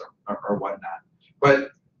firms or whatnot. But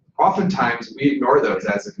oftentimes we ignore those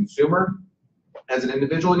as a consumer, as an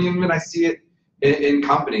individual, and even I see it in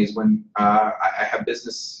companies when I have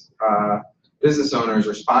business owners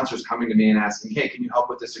or sponsors coming to me and asking, hey, can you help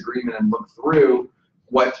with this agreement and look through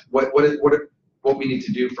what we need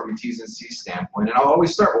to do from a T's and C's standpoint? And I'll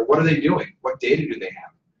always start, well, what are they doing? What data do they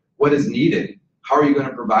have? What is needed? How are you going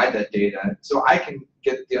to provide that data? So I can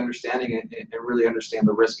get the understanding and really understand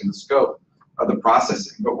the risk and the scope of the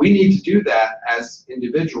processing. But we need to do that as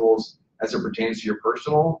individuals as it pertains to your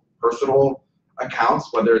personal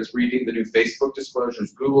accounts, whether it's reading the new Facebook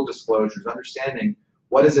disclosures, Google disclosures, understanding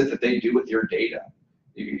what is it that they do with your data.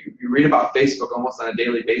 You read about Facebook almost on a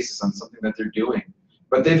daily basis on something that they're doing.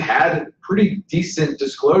 But they've had pretty decent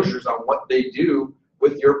disclosures on what they do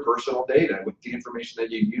with your personal data, with the information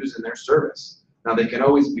that you use in their service. Now, they can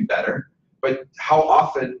always be better, but how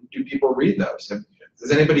often do people read those?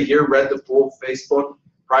 Has anybody here read the full Facebook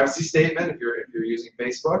privacy statement if you're using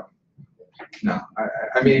Facebook? No,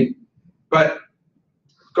 I mean, but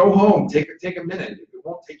go home, take a minute. It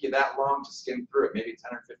won't take you that long to skim through it, maybe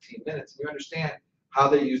 10 or 15 minutes. And you understand how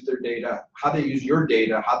they use their data, how they use your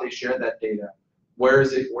data, how they share that data. Where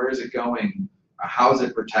is it going? How is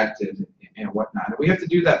it protected and whatnot? And we have to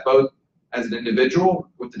do that both as an individual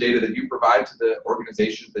with the data that you provide to the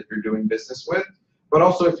organizations that you're doing business with, but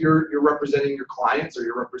also if you're representing your clients or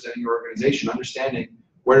you're representing your organization, understanding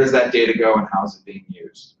where does that data go and how is it being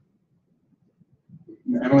used.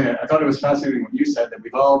 Emily, I thought it was fascinating what you said, that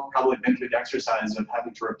we've all probably been through the exercise of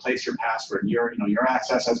having to replace your password. Your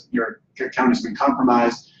access your account has been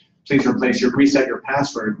compromised. Please reset your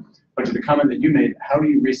password. But to the comment that you made, how do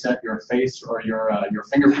you reset your face or your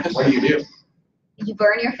fingerprint? What do you do? You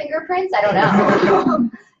burn your fingerprints? I don't know.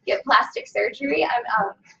 Get plastic surgery?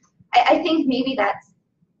 I think maybe that's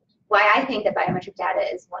why I think that biometric data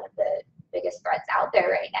is one of the biggest threats out there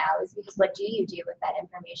right now is because what do you do if that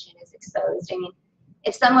information is exposed? I mean,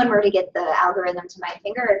 if someone were to get the algorithm to my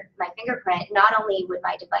fingerprint, not only would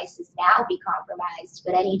my devices now be compromised,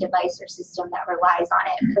 but any device or system that relies on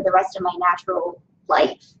it for the rest of my natural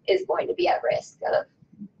life is going to be at risk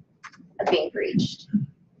of being breached.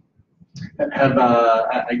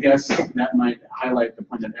 I guess that might highlight the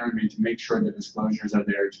point that Erin made, to make sure the disclosures are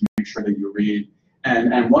there, to make sure that you read.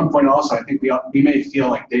 And one point also, I think we may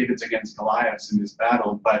feel like David's against Goliath in this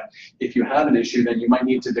battle, but if you have an issue, then you might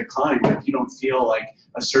need to decline. If you don't feel like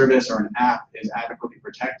a service or an app is adequately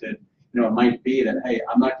protected, it might be that, hey,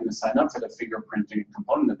 I'm not going to sign up for the fingerprinting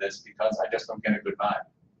component of this because I just don't get a good vibe.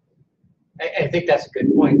 I think that's a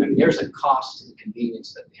good point. I mean, there's a cost to the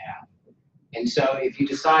convenience that we have. And so if you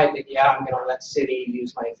decide that, yeah, I'm going to let Citi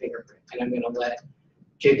use my fingerprint, and I'm going to let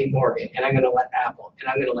JP Morgan, and I'm going to let Apple, and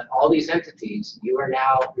I'm going to let all these entities, you are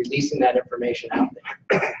now releasing that information out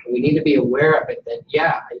there. And we need to be aware of it that,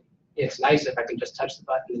 yeah, it's nice if I can just touch the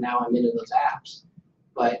button and now I'm into those apps.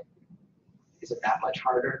 But is it that much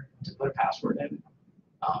harder to put a password in?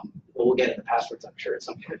 Well, we'll get into passwords, I'm sure, at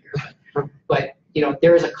some point here. But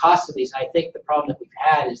there is a cost to these. And I think the problem that we've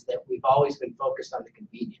had is that we've always been focused on the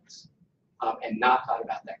convenience and not thought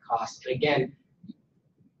about that cost. And again,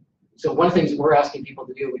 so one of the things we're asking people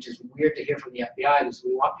to do, which is weird to hear from the FBI, is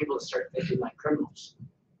we want people to start thinking like criminals.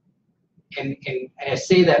 And I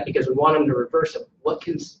say that because we want them to reverse it. What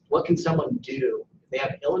can someone do? If they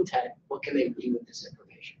have ill intent, what can they do with this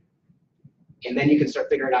information? And then you can start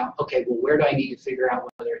figuring out, okay, well, where do I need to figure out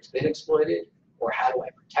whether it's been exploited or how do I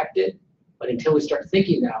protect it? But until we start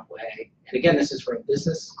thinking that way, and again, this is from a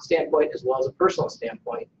business standpoint as well as a personal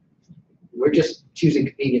standpoint, we're just choosing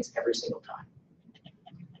convenience every single time.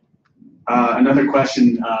 Another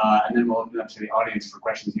question, and then we'll open it up to the audience for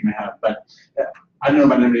questions you may have. But I don't know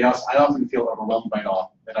about anybody else. I often feel overwhelmed by it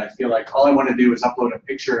all. That I feel like all I want to do is upload a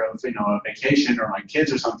picture of a vacation or my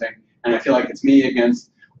kids or something, and I feel like it's me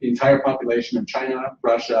against the entire population of China,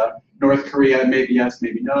 Russia, North Korea, maybe yes,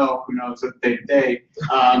 maybe no, who knows, day to day,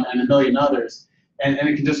 and a million others. And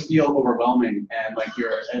it can just feel overwhelming, and like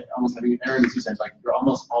you're almost having, Erin, as you said, like you're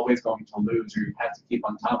almost always going to lose, or you have to keep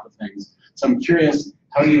on top of things. So I'm curious,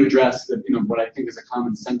 how do you address the, what I think is a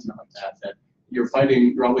common sentiment like that you're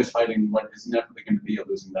always fighting what is inevitably going to be a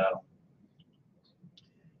losing battle?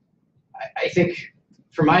 I think,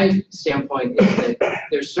 from my standpoint, is that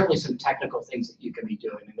there's certainly some technical things that you can be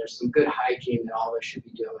doing, and there's some good hygiene that all of us should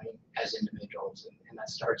be doing as individuals, and that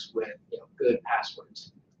starts with good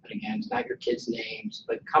passwords. But again, it's not your kids' names,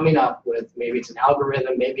 but coming up with, maybe it's an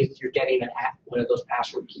algorithm, maybe if you're getting an app, one of those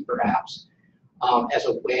password keeper apps, as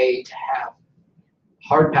a way to have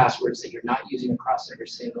hard passwords that you're not using across every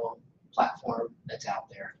single platform that's out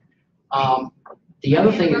there. The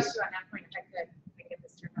other thing is, on that point, if I could get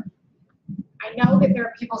this turned on. I know that there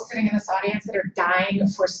are people sitting in this audience that are dying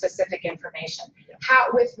for specific information. How,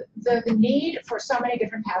 with the need for so many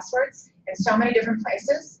different passwords in so many different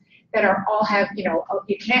places that are all have,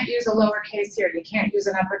 you can't use a lowercase here, you can't use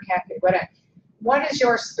an uppercase, whatever. What is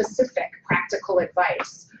your specific practical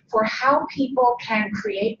advice for how people can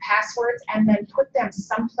create passwords and then put them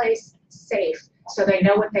someplace safe so they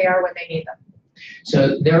know what they are when they need them?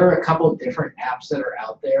 So there are a couple of different apps that are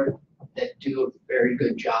out there that do a very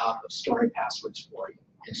good job of storing passwords for you.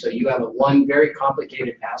 And so you have one very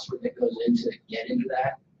complicated password that goes into get into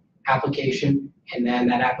that application, and then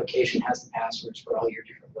that application has the passwords for all your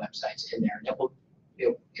different websites in there.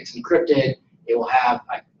 And it's encrypted. It will have,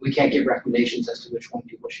 we can't give recommendations as to which one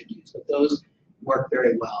people should use, but those work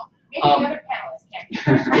very well. Maybe the other panelists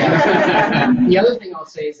can. Yeah. The other thing I'll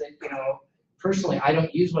say is that, personally, I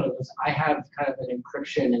don't use one of those. I have kind of an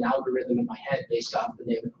encryption and algorithm in my head based off the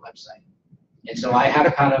name of the website. And so I have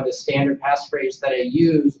a kind of a standard passphrase that I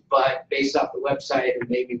use, but based off the website and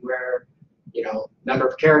maybe where, number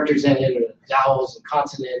of characters in it, or vowels and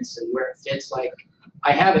consonants, and where it fits, like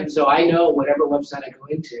I have it. So I know whatever website I go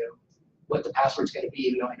into, what the password's going to be,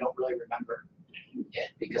 even though I don't really remember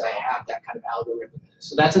it, because I have that kind of algorithm.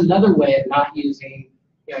 So that's another way of not using,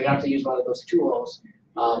 you don't have to use one of those tools.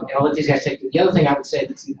 And I'll let these guys take it. The other thing I would say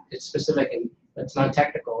that's specific and that's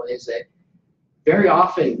non-technical is that very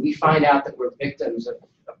often we find out that we're victims of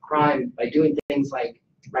crime by doing things like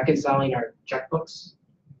reconciling our checkbooks,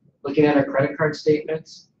 looking at our credit card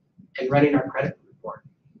statements, and running our credit report.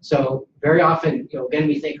 So very often, again,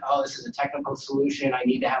 we think, oh, this is a technical solution. I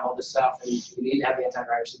need to have all this stuff, and we need to have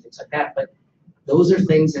antivirus and things like that. But those are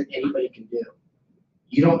things that anybody can do.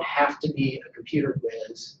 You don't have to be a computer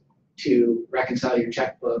whiz to reconcile your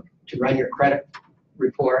checkbook, to run your credit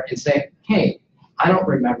report and say, hey, I don't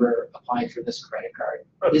remember applying for this credit card.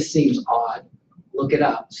 This seems odd. Look it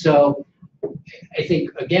up. So I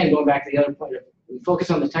think, again, going back to the other point of we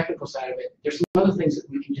focus on the technical side of it, there's some other things that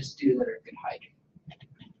we can just do that are good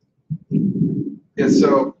hygiene. Yeah,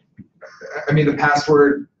 so, I mean, the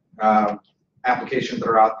password applications that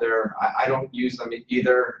are out there, I don't use them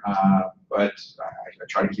either, but I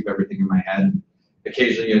try to keep everything in my head.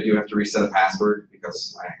 Occasionally, I do have to reset a password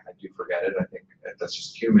because I do forget it. I think that's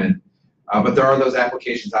just human. But there are those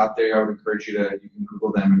applications out there. I would encourage you to, you can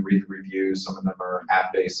Google them and read the reviews. Some of them are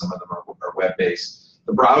app-based, some of them are web-based.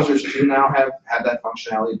 The browsers do now have that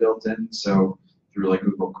functionality built in. So through like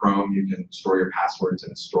Google Chrome, you can store your passwords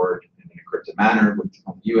and it's stored in an encrypted manner with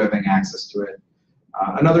you having access to it.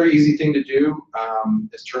 Another easy thing to do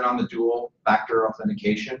is turn on the dual factor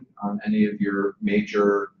authentication on any of your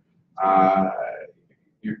major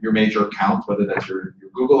major accounts, whether that's your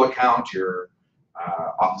Google account, your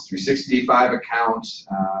Office 365 account,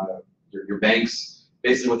 your banks.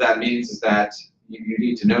 Basically what that means is that you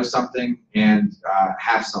need to know something and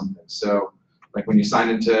have something. So like when you sign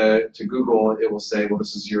into Google, it will say, well,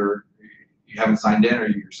 this is you haven't signed in or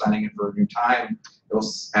you're signing in for a new time. It'll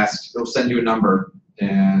send you a number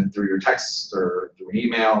and through your text or through an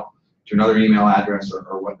email to another email address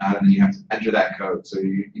or whatnot, and then you have to enter that code. So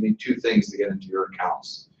you need two things to get into your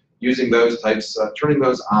accounts. Using those types, turning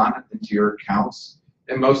those on into your accounts,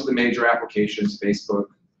 and most of the major applications, Facebook,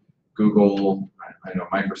 Google, I know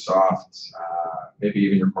Microsoft, maybe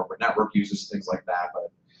even your corporate network uses things like that,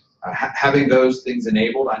 but having those things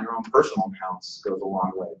enabled on your own personal accounts goes a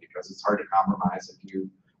long way because it's hard to compromise if you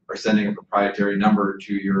are sending a proprietary number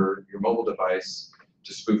to your mobile device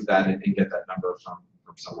to spoof that and get that number from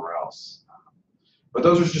somewhere else. But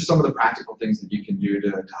those are just some of the practical things that you can do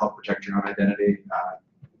to help protect your own identity.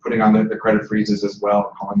 Putting on the credit freezes as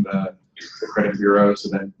well, calling the credit bureau so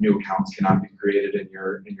that new accounts cannot be created in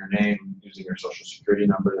your name using your social security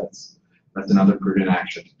number. That's another prudent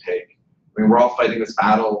action to take. I mean, we're all fighting this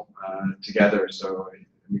battle together. So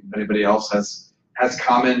if anybody else has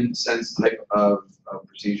common sense type of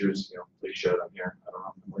procedures, please share them here. I don't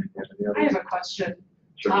know if you have any others. I have a question.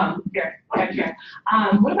 Sure. Here.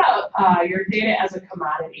 What about your data as a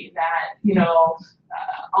commodity that,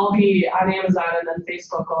 I'll be on Amazon and then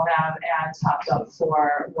Facebook will have ads popped up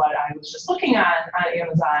for what I was just looking on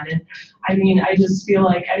Amazon. And I mean, I just feel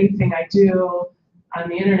like anything I do on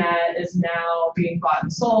the internet is now being bought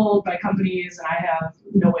and sold by companies and I have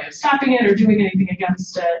no way of stopping it or doing anything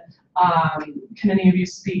against it. Can any of you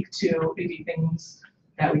speak to maybe things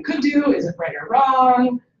that we could do? Is it right or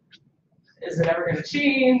wrong? Is it ever going to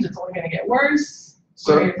change? It's only going to get worse?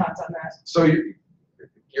 What are your thoughts on that? So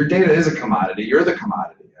your data is a commodity. You're the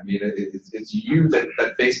commodity. I mean, it's you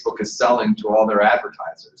that Facebook is selling to all their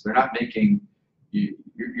advertisers. They're not making you.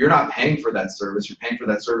 You're not paying for that service. You're paying for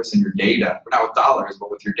that service in your data, not with dollars, but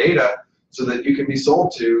with your data, so that you can be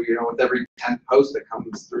sold to. With every 10th post that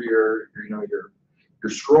comes through your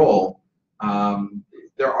scroll,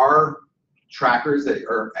 there are trackers that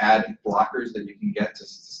are ad blockers that you can get to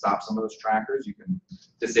stop some of those trackers. You can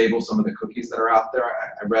disable some of the cookies that are out there.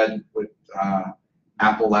 I read with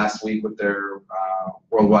Apple last week with their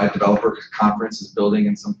Worldwide Developer Conference is building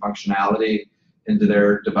in some functionality into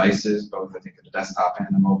their devices, both I think the desktop and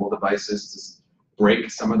the mobile devices, to break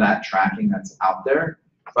some of that tracking that's out there.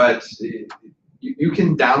 But you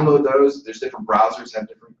can download those. There's different browsers have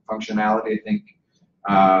different functionality. I think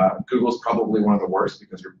Google's probably one of the worst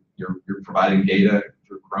because you're providing data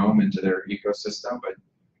through Chrome into their ecosystem, but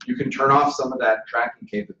you can turn off some of that tracking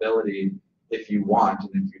capability if you want,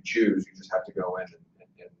 and if you choose, you just have to go in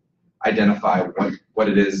and identify what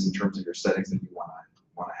it is in terms of your settings that you want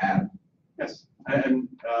to have. Yes, and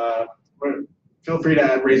feel free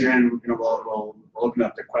to raise your hand. We'll open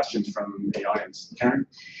up the questions from the audience. Karen?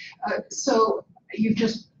 So you've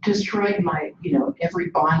just destroyed my, every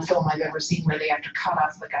Bond film I've ever seen where they have to cut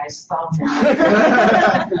off the guy's thumb. They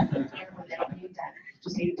don't need that.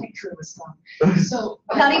 Just need a picture of his thumb. So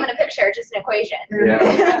Not even a picture, just an equation.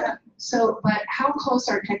 Yeah. So, but how close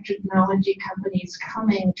are technology companies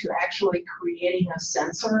coming to actually creating a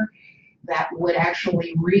sensor that would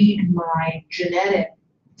actually read my genetic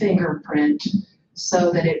fingerprint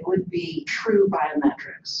so that it would be true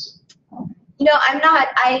biometrics? I'm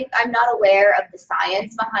not aware of the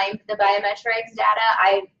science behind the biometrics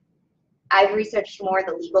data. I've researched more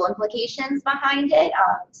the legal implications behind it.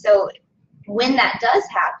 So when that does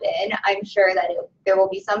happen, I'm sure that there will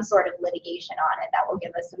be some sort of litigation on it that will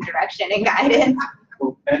give us some direction and guidance.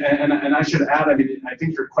 Well, and I should add, I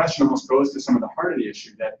think your question almost goes to some of the heart of the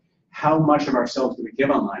issue, that how much of ourselves do we give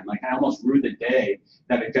online? Like, I almost rue the day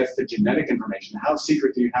that it gets the genetic information. How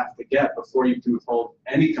secret do you have to get before you can withhold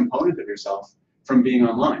any component of yourself from being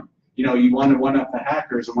online? You know, you want to one-up the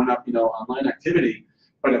hackers and one-up, you know, online activity,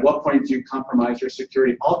 but at what point do you compromise your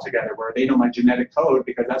security altogether, where they know my genetic code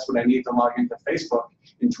because that's what I need to log into Facebook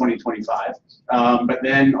in 2025. But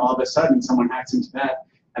then all of a sudden someone hacks into that,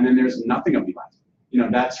 and then there's nothing of me left. You know,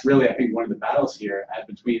 that's really, I think, one of the battles here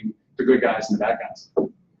between the good guys and the bad guys.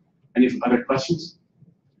 Any other questions?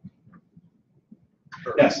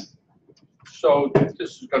 Sure. Yes. So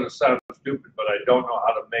this is going to sound stupid, but I don't know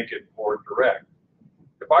how to make it more direct.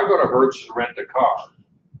 If I go to Hertz and rent a car,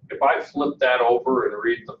 if I flip that over and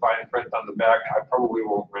read the fine print on the back, I probably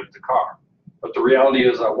won't rent the car. But the reality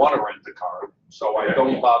is I want to rent the car, so I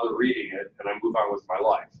don't bother reading it and I move on with my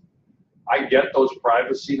life. I get those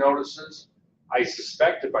privacy notices. I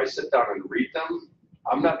suspect if I sit down and read them,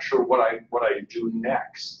 I'm not sure what I do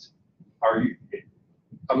next.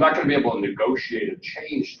 I'm not going to be able to negotiate a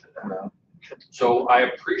change to that. So I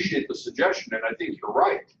appreciate the suggestion, and I think you're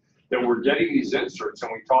right, that we're getting these inserts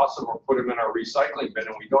and we toss them or put them in our recycling bin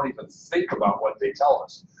and we don't even think about what they tell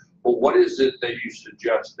us. But what is it that you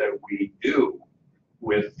suggest that we do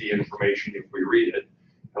with the information if we read it?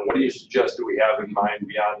 And what do you suggest that we have in mind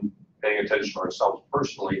beyond paying attention to ourselves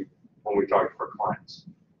personally when we talk to our clients?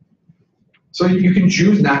 So you can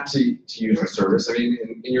choose not to use the service. I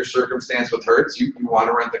mean, in your circumstance with Hertz, you want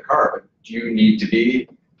to rent the car, but do you need to be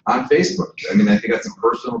on Facebook? I mean, I think that's a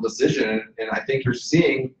personal decision, and I think you're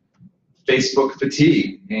seeing Facebook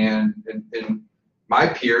fatigue. And my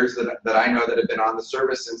peers that I know that have been on the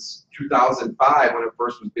service since 2005, when it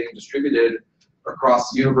first was being distributed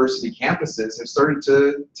across university campuses, have started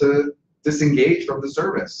to disengage from the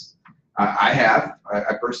service.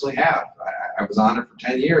 I personally have. I was on it for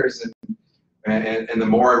 10 years, and the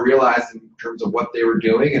more I realized in terms of what they were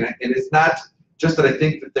doing, and it's not just that I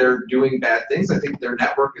think that they're doing bad things. I think their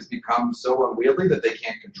network has become so unwieldy that they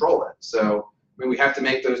can't control it. So, I mean, we have to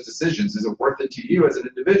make those decisions. Is it worth it to you as an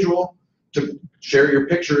individual to share your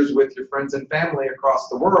pictures with your friends and family across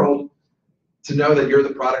the world to know that you're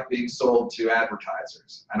the product being sold to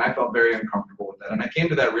advertisers? And I felt very uncomfortable with that. And I came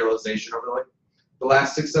to that realization over the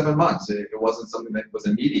last 6-7 months. It wasn't something that was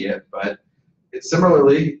immediate, but it's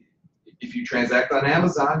similarly, if you transact on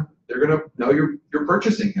Amazon, they're going to know your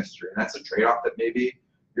purchasing history, and that's a trade-off that maybe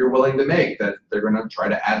you're willing to make, that they're going to try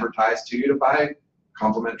to advertise to you to buy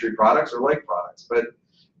complementary products or like products. But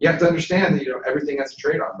you have to understand that, you know, everything has a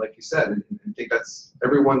trade-off, like you said, and I think that's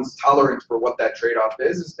everyone's tolerance for what that trade-off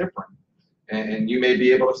is different. And you may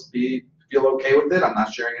be able to feel okay with it. I'm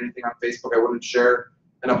not sharing anything on Facebook I wouldn't share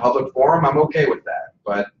in a public forum. I'm okay with that.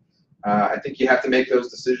 But I think you have to make those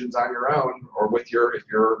decisions on your own, or if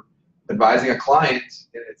you're advising a client,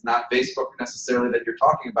 it's not Facebook necessarily that you're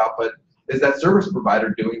talking about, but is that service provider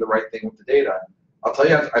doing the right thing with the data? I'll tell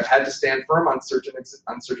you, I've had to stand firm on certain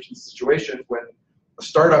situations when a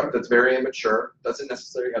startup that's very immature, doesn't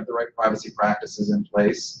necessarily have the right privacy practices in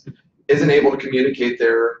place, isn't able to communicate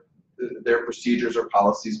their procedures or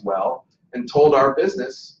policies well, and told our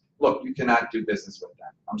business, look, you cannot do business with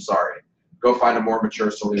them. I'm sorry. Go find a more mature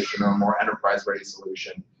solution or a more enterprise-ready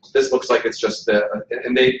solution. This looks like it's just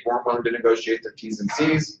and they weren't willing to negotiate their T's and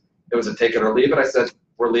C's. It was a take it or leave it. I said,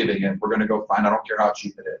 we're leaving it. We're going to go find, I don't care how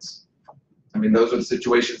cheap it is. I mean, those are the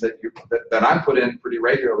situations that I'm put in pretty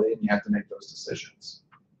regularly, and you have to make those decisions.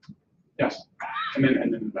 Yes. And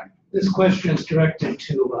then back. This question is directed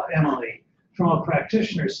to Emily. From a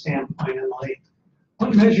practitioner's standpoint, Emily,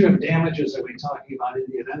 what measure of damages are we talking about in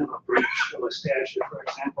the event of a breach of a statute? For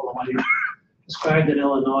example, the one you described in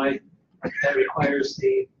Illinois that requires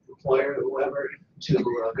the employer or whoever to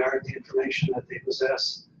guard the information that they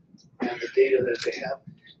possess and the data that they have.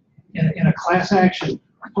 In a class action,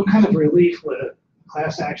 what kind of relief would a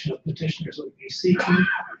class action of petitioners would be seeking?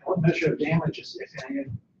 What measure of damages, if any,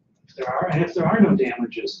 if there are? And if there are no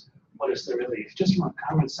damages, what is the relief? Just from a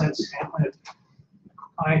common sense standpoint, if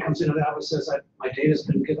a client comes into the office and says, my data's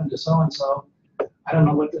been given to so-and-so, I don't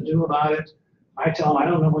know what to do about it. I tell them I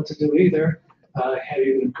don't know what to do either. Have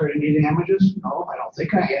you incurred any damages? No, I don't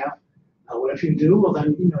think I have. What if you do? Well,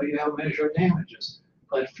 then you have a measure of damages.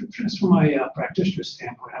 But just from a practitioner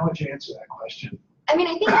standpoint, how would you answer that question? I mean,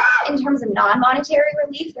 I think in terms of non-monetary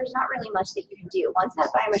relief, there's not really much that you can do. Once that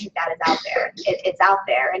biometric data is out there, it's out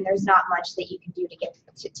there, and there's not much that you can do to get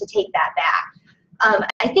to take that back.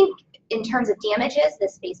 I think in terms of damages,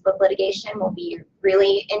 this Facebook litigation will be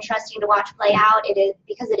really interesting to watch play out. It is,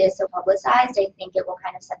 because it is so publicized, I think it will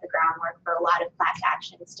kind of set the groundwork for a lot of class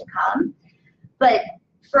actions to come. But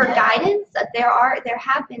For guidance, there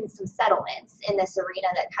have been some settlements in this arena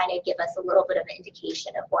that kind of give us a little bit of an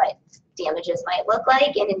indication of what damages might look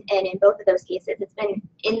like, and in both of those cases, it's been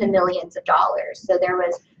in the millions of dollars. So there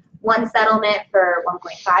was one settlement for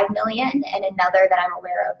 1.5 million, and another that I'm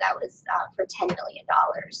aware of that was for $10 million.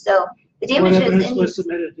 So the damages. What evidence was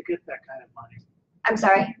submitted to get that kind of money? I'm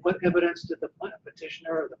sorry? What evidence did the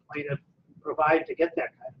petitioner or the plaintiff provide to get that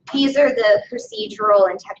kind of money? These are the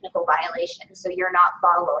procedural and technical violations. So you're not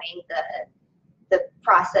following the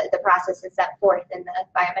process is set forth in the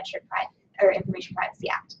Biometric Information Privacy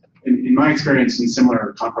Act. In my experience in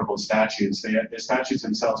similar comparable statutes, the statutes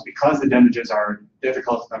themselves, because the damages are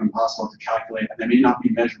difficult and impossible to calculate, and they may not be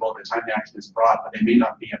measurable at the time the action is brought, but they may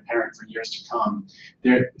not be apparent for years to come.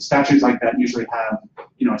 Statutes like that usually have,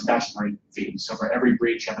 a statutory fee. So for every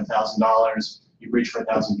breach, you have $1,000. You breach for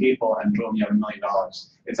 1,000 people, and boom, you have $1 million.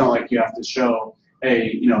 It's not like you have to show,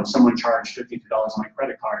 hey, someone charged $52 on my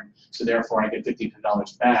credit card, so therefore I get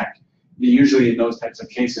 $52 back. Usually in those types of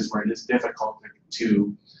cases where it is difficult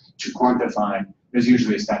to quantify, there's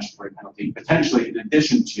usually a statutory penalty, potentially in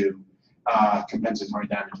addition to compensatory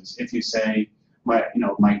damages. If you say, my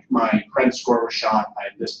credit score was shot, I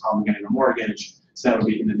had this problem getting a mortgage, so that would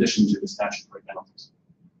be in addition to the statutory penalties.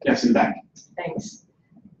 Yes, in the back. Thanks.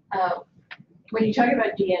 When you talk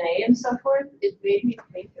about DNA and so forth, it made me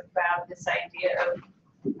think about this idea of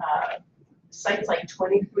sites like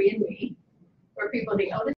 23andMe, where people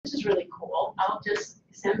think, oh, this is really cool. I'll just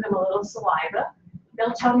send them a little saliva.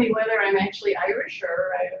 They'll tell me whether I'm actually Irish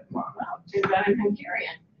or turns out I'm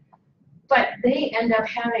Hungarian. But they end up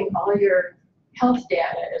having all your health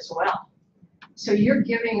data as well. So you're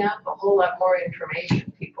giving up a whole lot more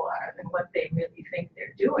information, people are, than what they really think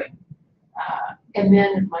they're doing. And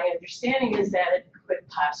then my understanding is that it could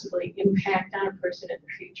possibly impact on a person in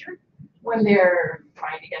the future when they're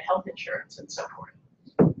trying to get health insurance and so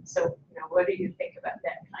forth. So, what do you think about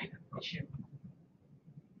that kind of issue?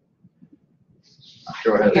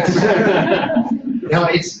 Go ahead.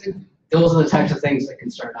 Those are the types of things that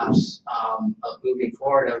concern us of moving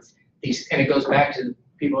forward. Of these, and it goes back to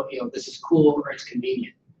people. This is cool or it's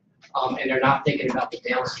convenient, and they're not thinking about the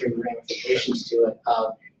downstream ramifications to it.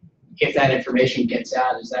 If that information gets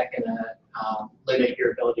out, is that going to limit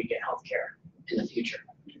your ability to get health care in the future?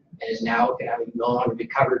 And is now going to no longer be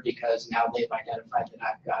covered because now they've identified that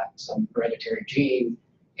I've got some hereditary gene,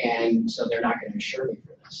 and so they're not going to insure me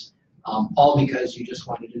for this. All because you just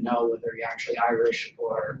wanted to know whether you're actually Irish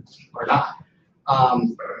or not.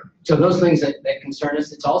 So those things that concern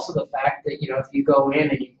us. It's also the fact that if you go in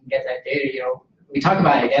and you can get that data, we talk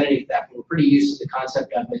about identity theft, and we're pretty used to the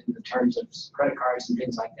concept of it in the terms of credit cards and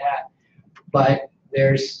things like that. But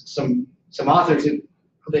there's some authors who've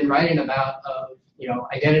been writing about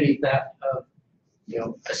identity theft of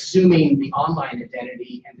assuming the online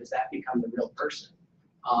identity, and does that become the real person?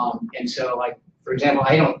 And so, like, for example,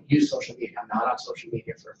 I don't use social media. I'm not on social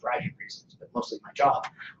media for a variety of reasons, but mostly my job.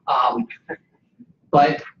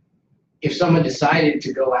 But if someone decided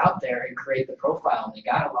to go out there and create the profile and they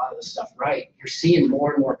got a lot of the stuff right, you're seeing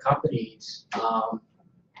more and more companies,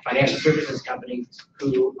 financial services companies,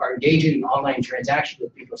 who are engaging in online transactions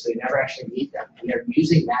with people so they never actually meet them, and they're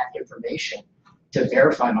using that information to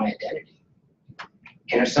verify my identity.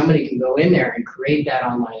 And if somebody can go in there and create that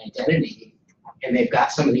online identity, and they've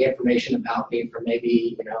got some of the information about me from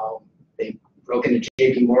maybe, they broke into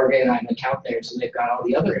JP Morgan, I have an account there, so they've got all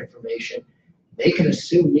the other information, they can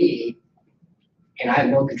assume me, and I have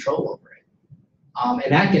no control over it.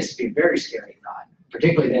 And that gets to be a very scary thought,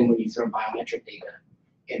 particularly then when you throw biometric data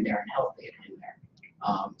in there and health data in there.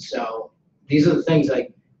 So these are the things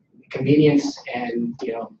like convenience and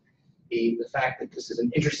the fact that this is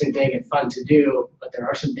an interesting thing and fun to do, but there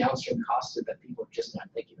are some downstream costs that people are just not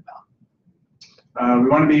thinking about. We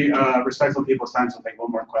want to be respectful of people's time, so I'll take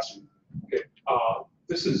one more question. Okay.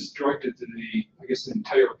 This is directed to the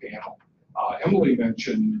entire panel. Emily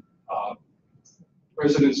mentioned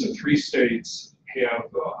residents of 3 states have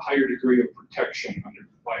a higher degree of protection under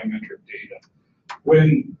biometric data.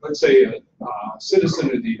 When, let's say, a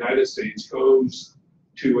citizen of the United States goes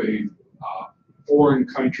to a foreign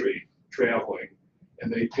country traveling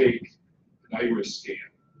and they take an iris scan,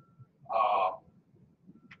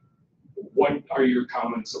 what are your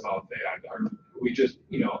comments about that? Are we just,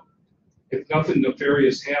 if nothing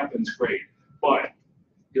nefarious happens, great, but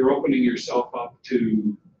you're opening yourself up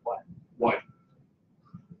to what?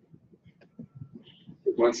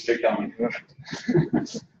 Who wants to take that one?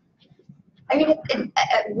 I mean,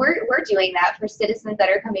 we're doing that for citizens that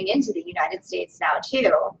are coming into the United States now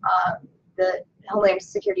too. The Homeland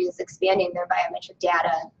Security is expanding their biometric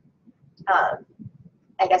data.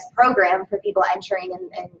 I guess, program for people entering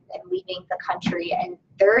and leaving the country. And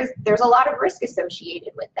there's a lot of risk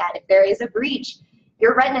associated with that. If there is a breach,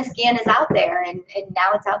 your retina scan is out there, and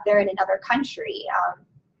now it's out there in another country.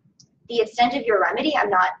 The extent of your remedy, I'm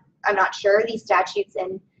not sure. These statutes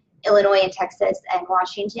in Illinois and Texas and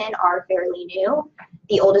Washington are fairly new.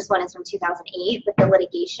 The oldest one is from 2008, but the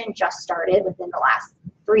litigation just started within the last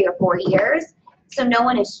 3 or 4 years. So no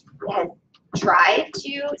one has tried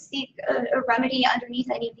to seek a remedy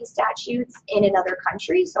underneath any of these statutes in another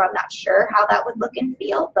country. So I'm not sure how that would look and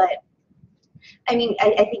feel, but I mean,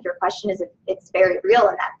 I think your question is if it's very real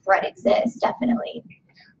and that threat exists, definitely.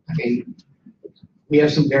 I mean, we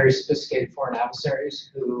have some very sophisticated foreign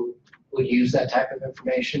adversaries who would use that type of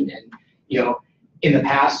information. And, you know, in the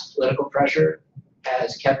past, political pressure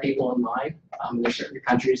has kept people in line. There's certain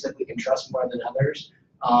countries that we can trust more than others.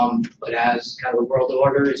 But as kind of the world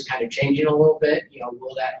order is kind of changing a little bit, you know,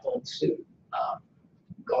 will that hold suit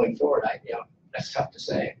going forward? That's tough to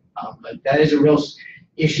say. But that is a real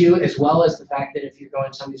issue, as well as the fact that if you're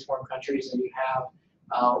going to some of these foreign countries and you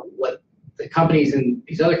have what the companies in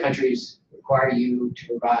these other countries require you to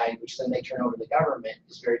provide, which then they turn over to the government,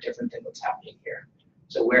 is very different than what's happening here.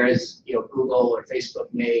 So whereas, you know, Google or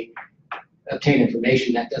Facebook may obtain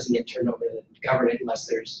information, that doesn't get turned over to the government unless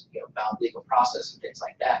there's, you know, valid legal process and things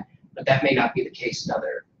like that. But that may not be the case in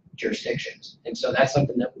other jurisdictions. And so that's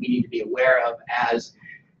something that we need to be aware of as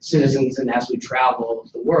citizens and as we travel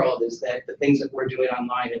the world, is that the things that we're doing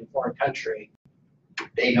online in a foreign country,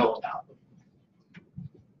 they know about them.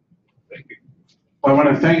 Thank you. Well, I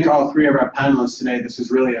want to thank all three of our panelists today. This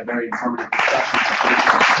is really a very informative discussion.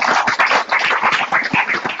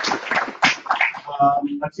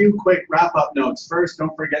 A few quick wrap-up notes. First,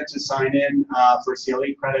 don't forget to sign in for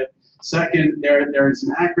CLE credit. Second, there's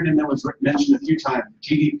an acronym that was mentioned a few times,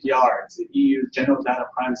 GDPR. It's the EU General Data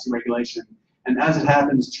Privacy Regulation. And as it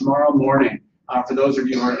happens, tomorrow morning, for those of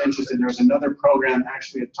you who are interested, there's another program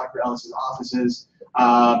actually at Tucker Ellis's offices,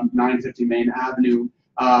 950 Main Avenue,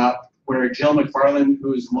 where Jill McFarland,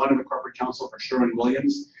 who's one of the corporate counsel for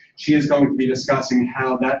Sherwin-Williams, she is going to be discussing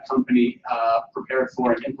how that company prepared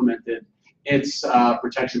for and implemented its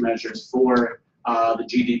protection measures for the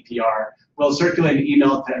GDPR. We'll circulate an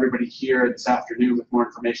email to everybody here this afternoon with more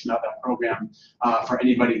information about that program for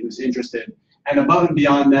anybody who's interested. And above and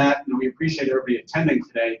beyond that, we appreciate everybody attending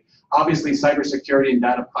today. Obviously, cybersecurity and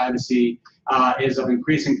data privacy is of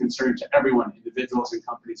increasing concern to everyone, individuals and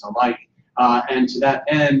companies alike. And to that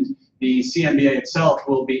end, the CMBA itself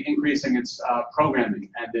will be increasing its programming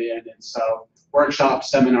and its workshops,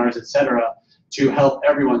 seminars, etc., to help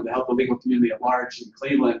everyone, to help the legal community at large in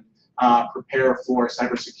Cleveland prepare for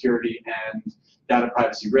cybersecurity and data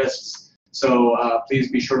privacy risks. So please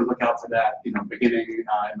be sure to look out for that, beginning in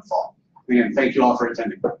the fall. Again, thank you all for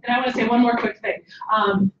attending. And I want to say one more quick thing.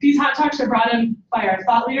 These hot talks are brought in by our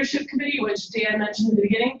Thought Leadership Committee, which Dan mentioned in the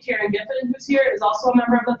beginning. Karen Giffen, who's here, is also a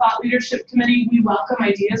member of the Thought Leadership Committee. We welcome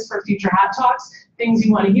ideas for future hot talks, things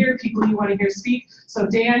you want to hear, people you want to hear speak. So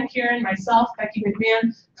Dan, Karen, myself, Becky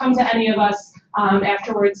McMahon, come to any of us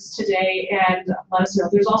afterwards today and let us know.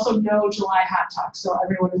 There's also no July hot talk, so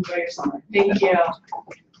everyone enjoy your summer. Thank you.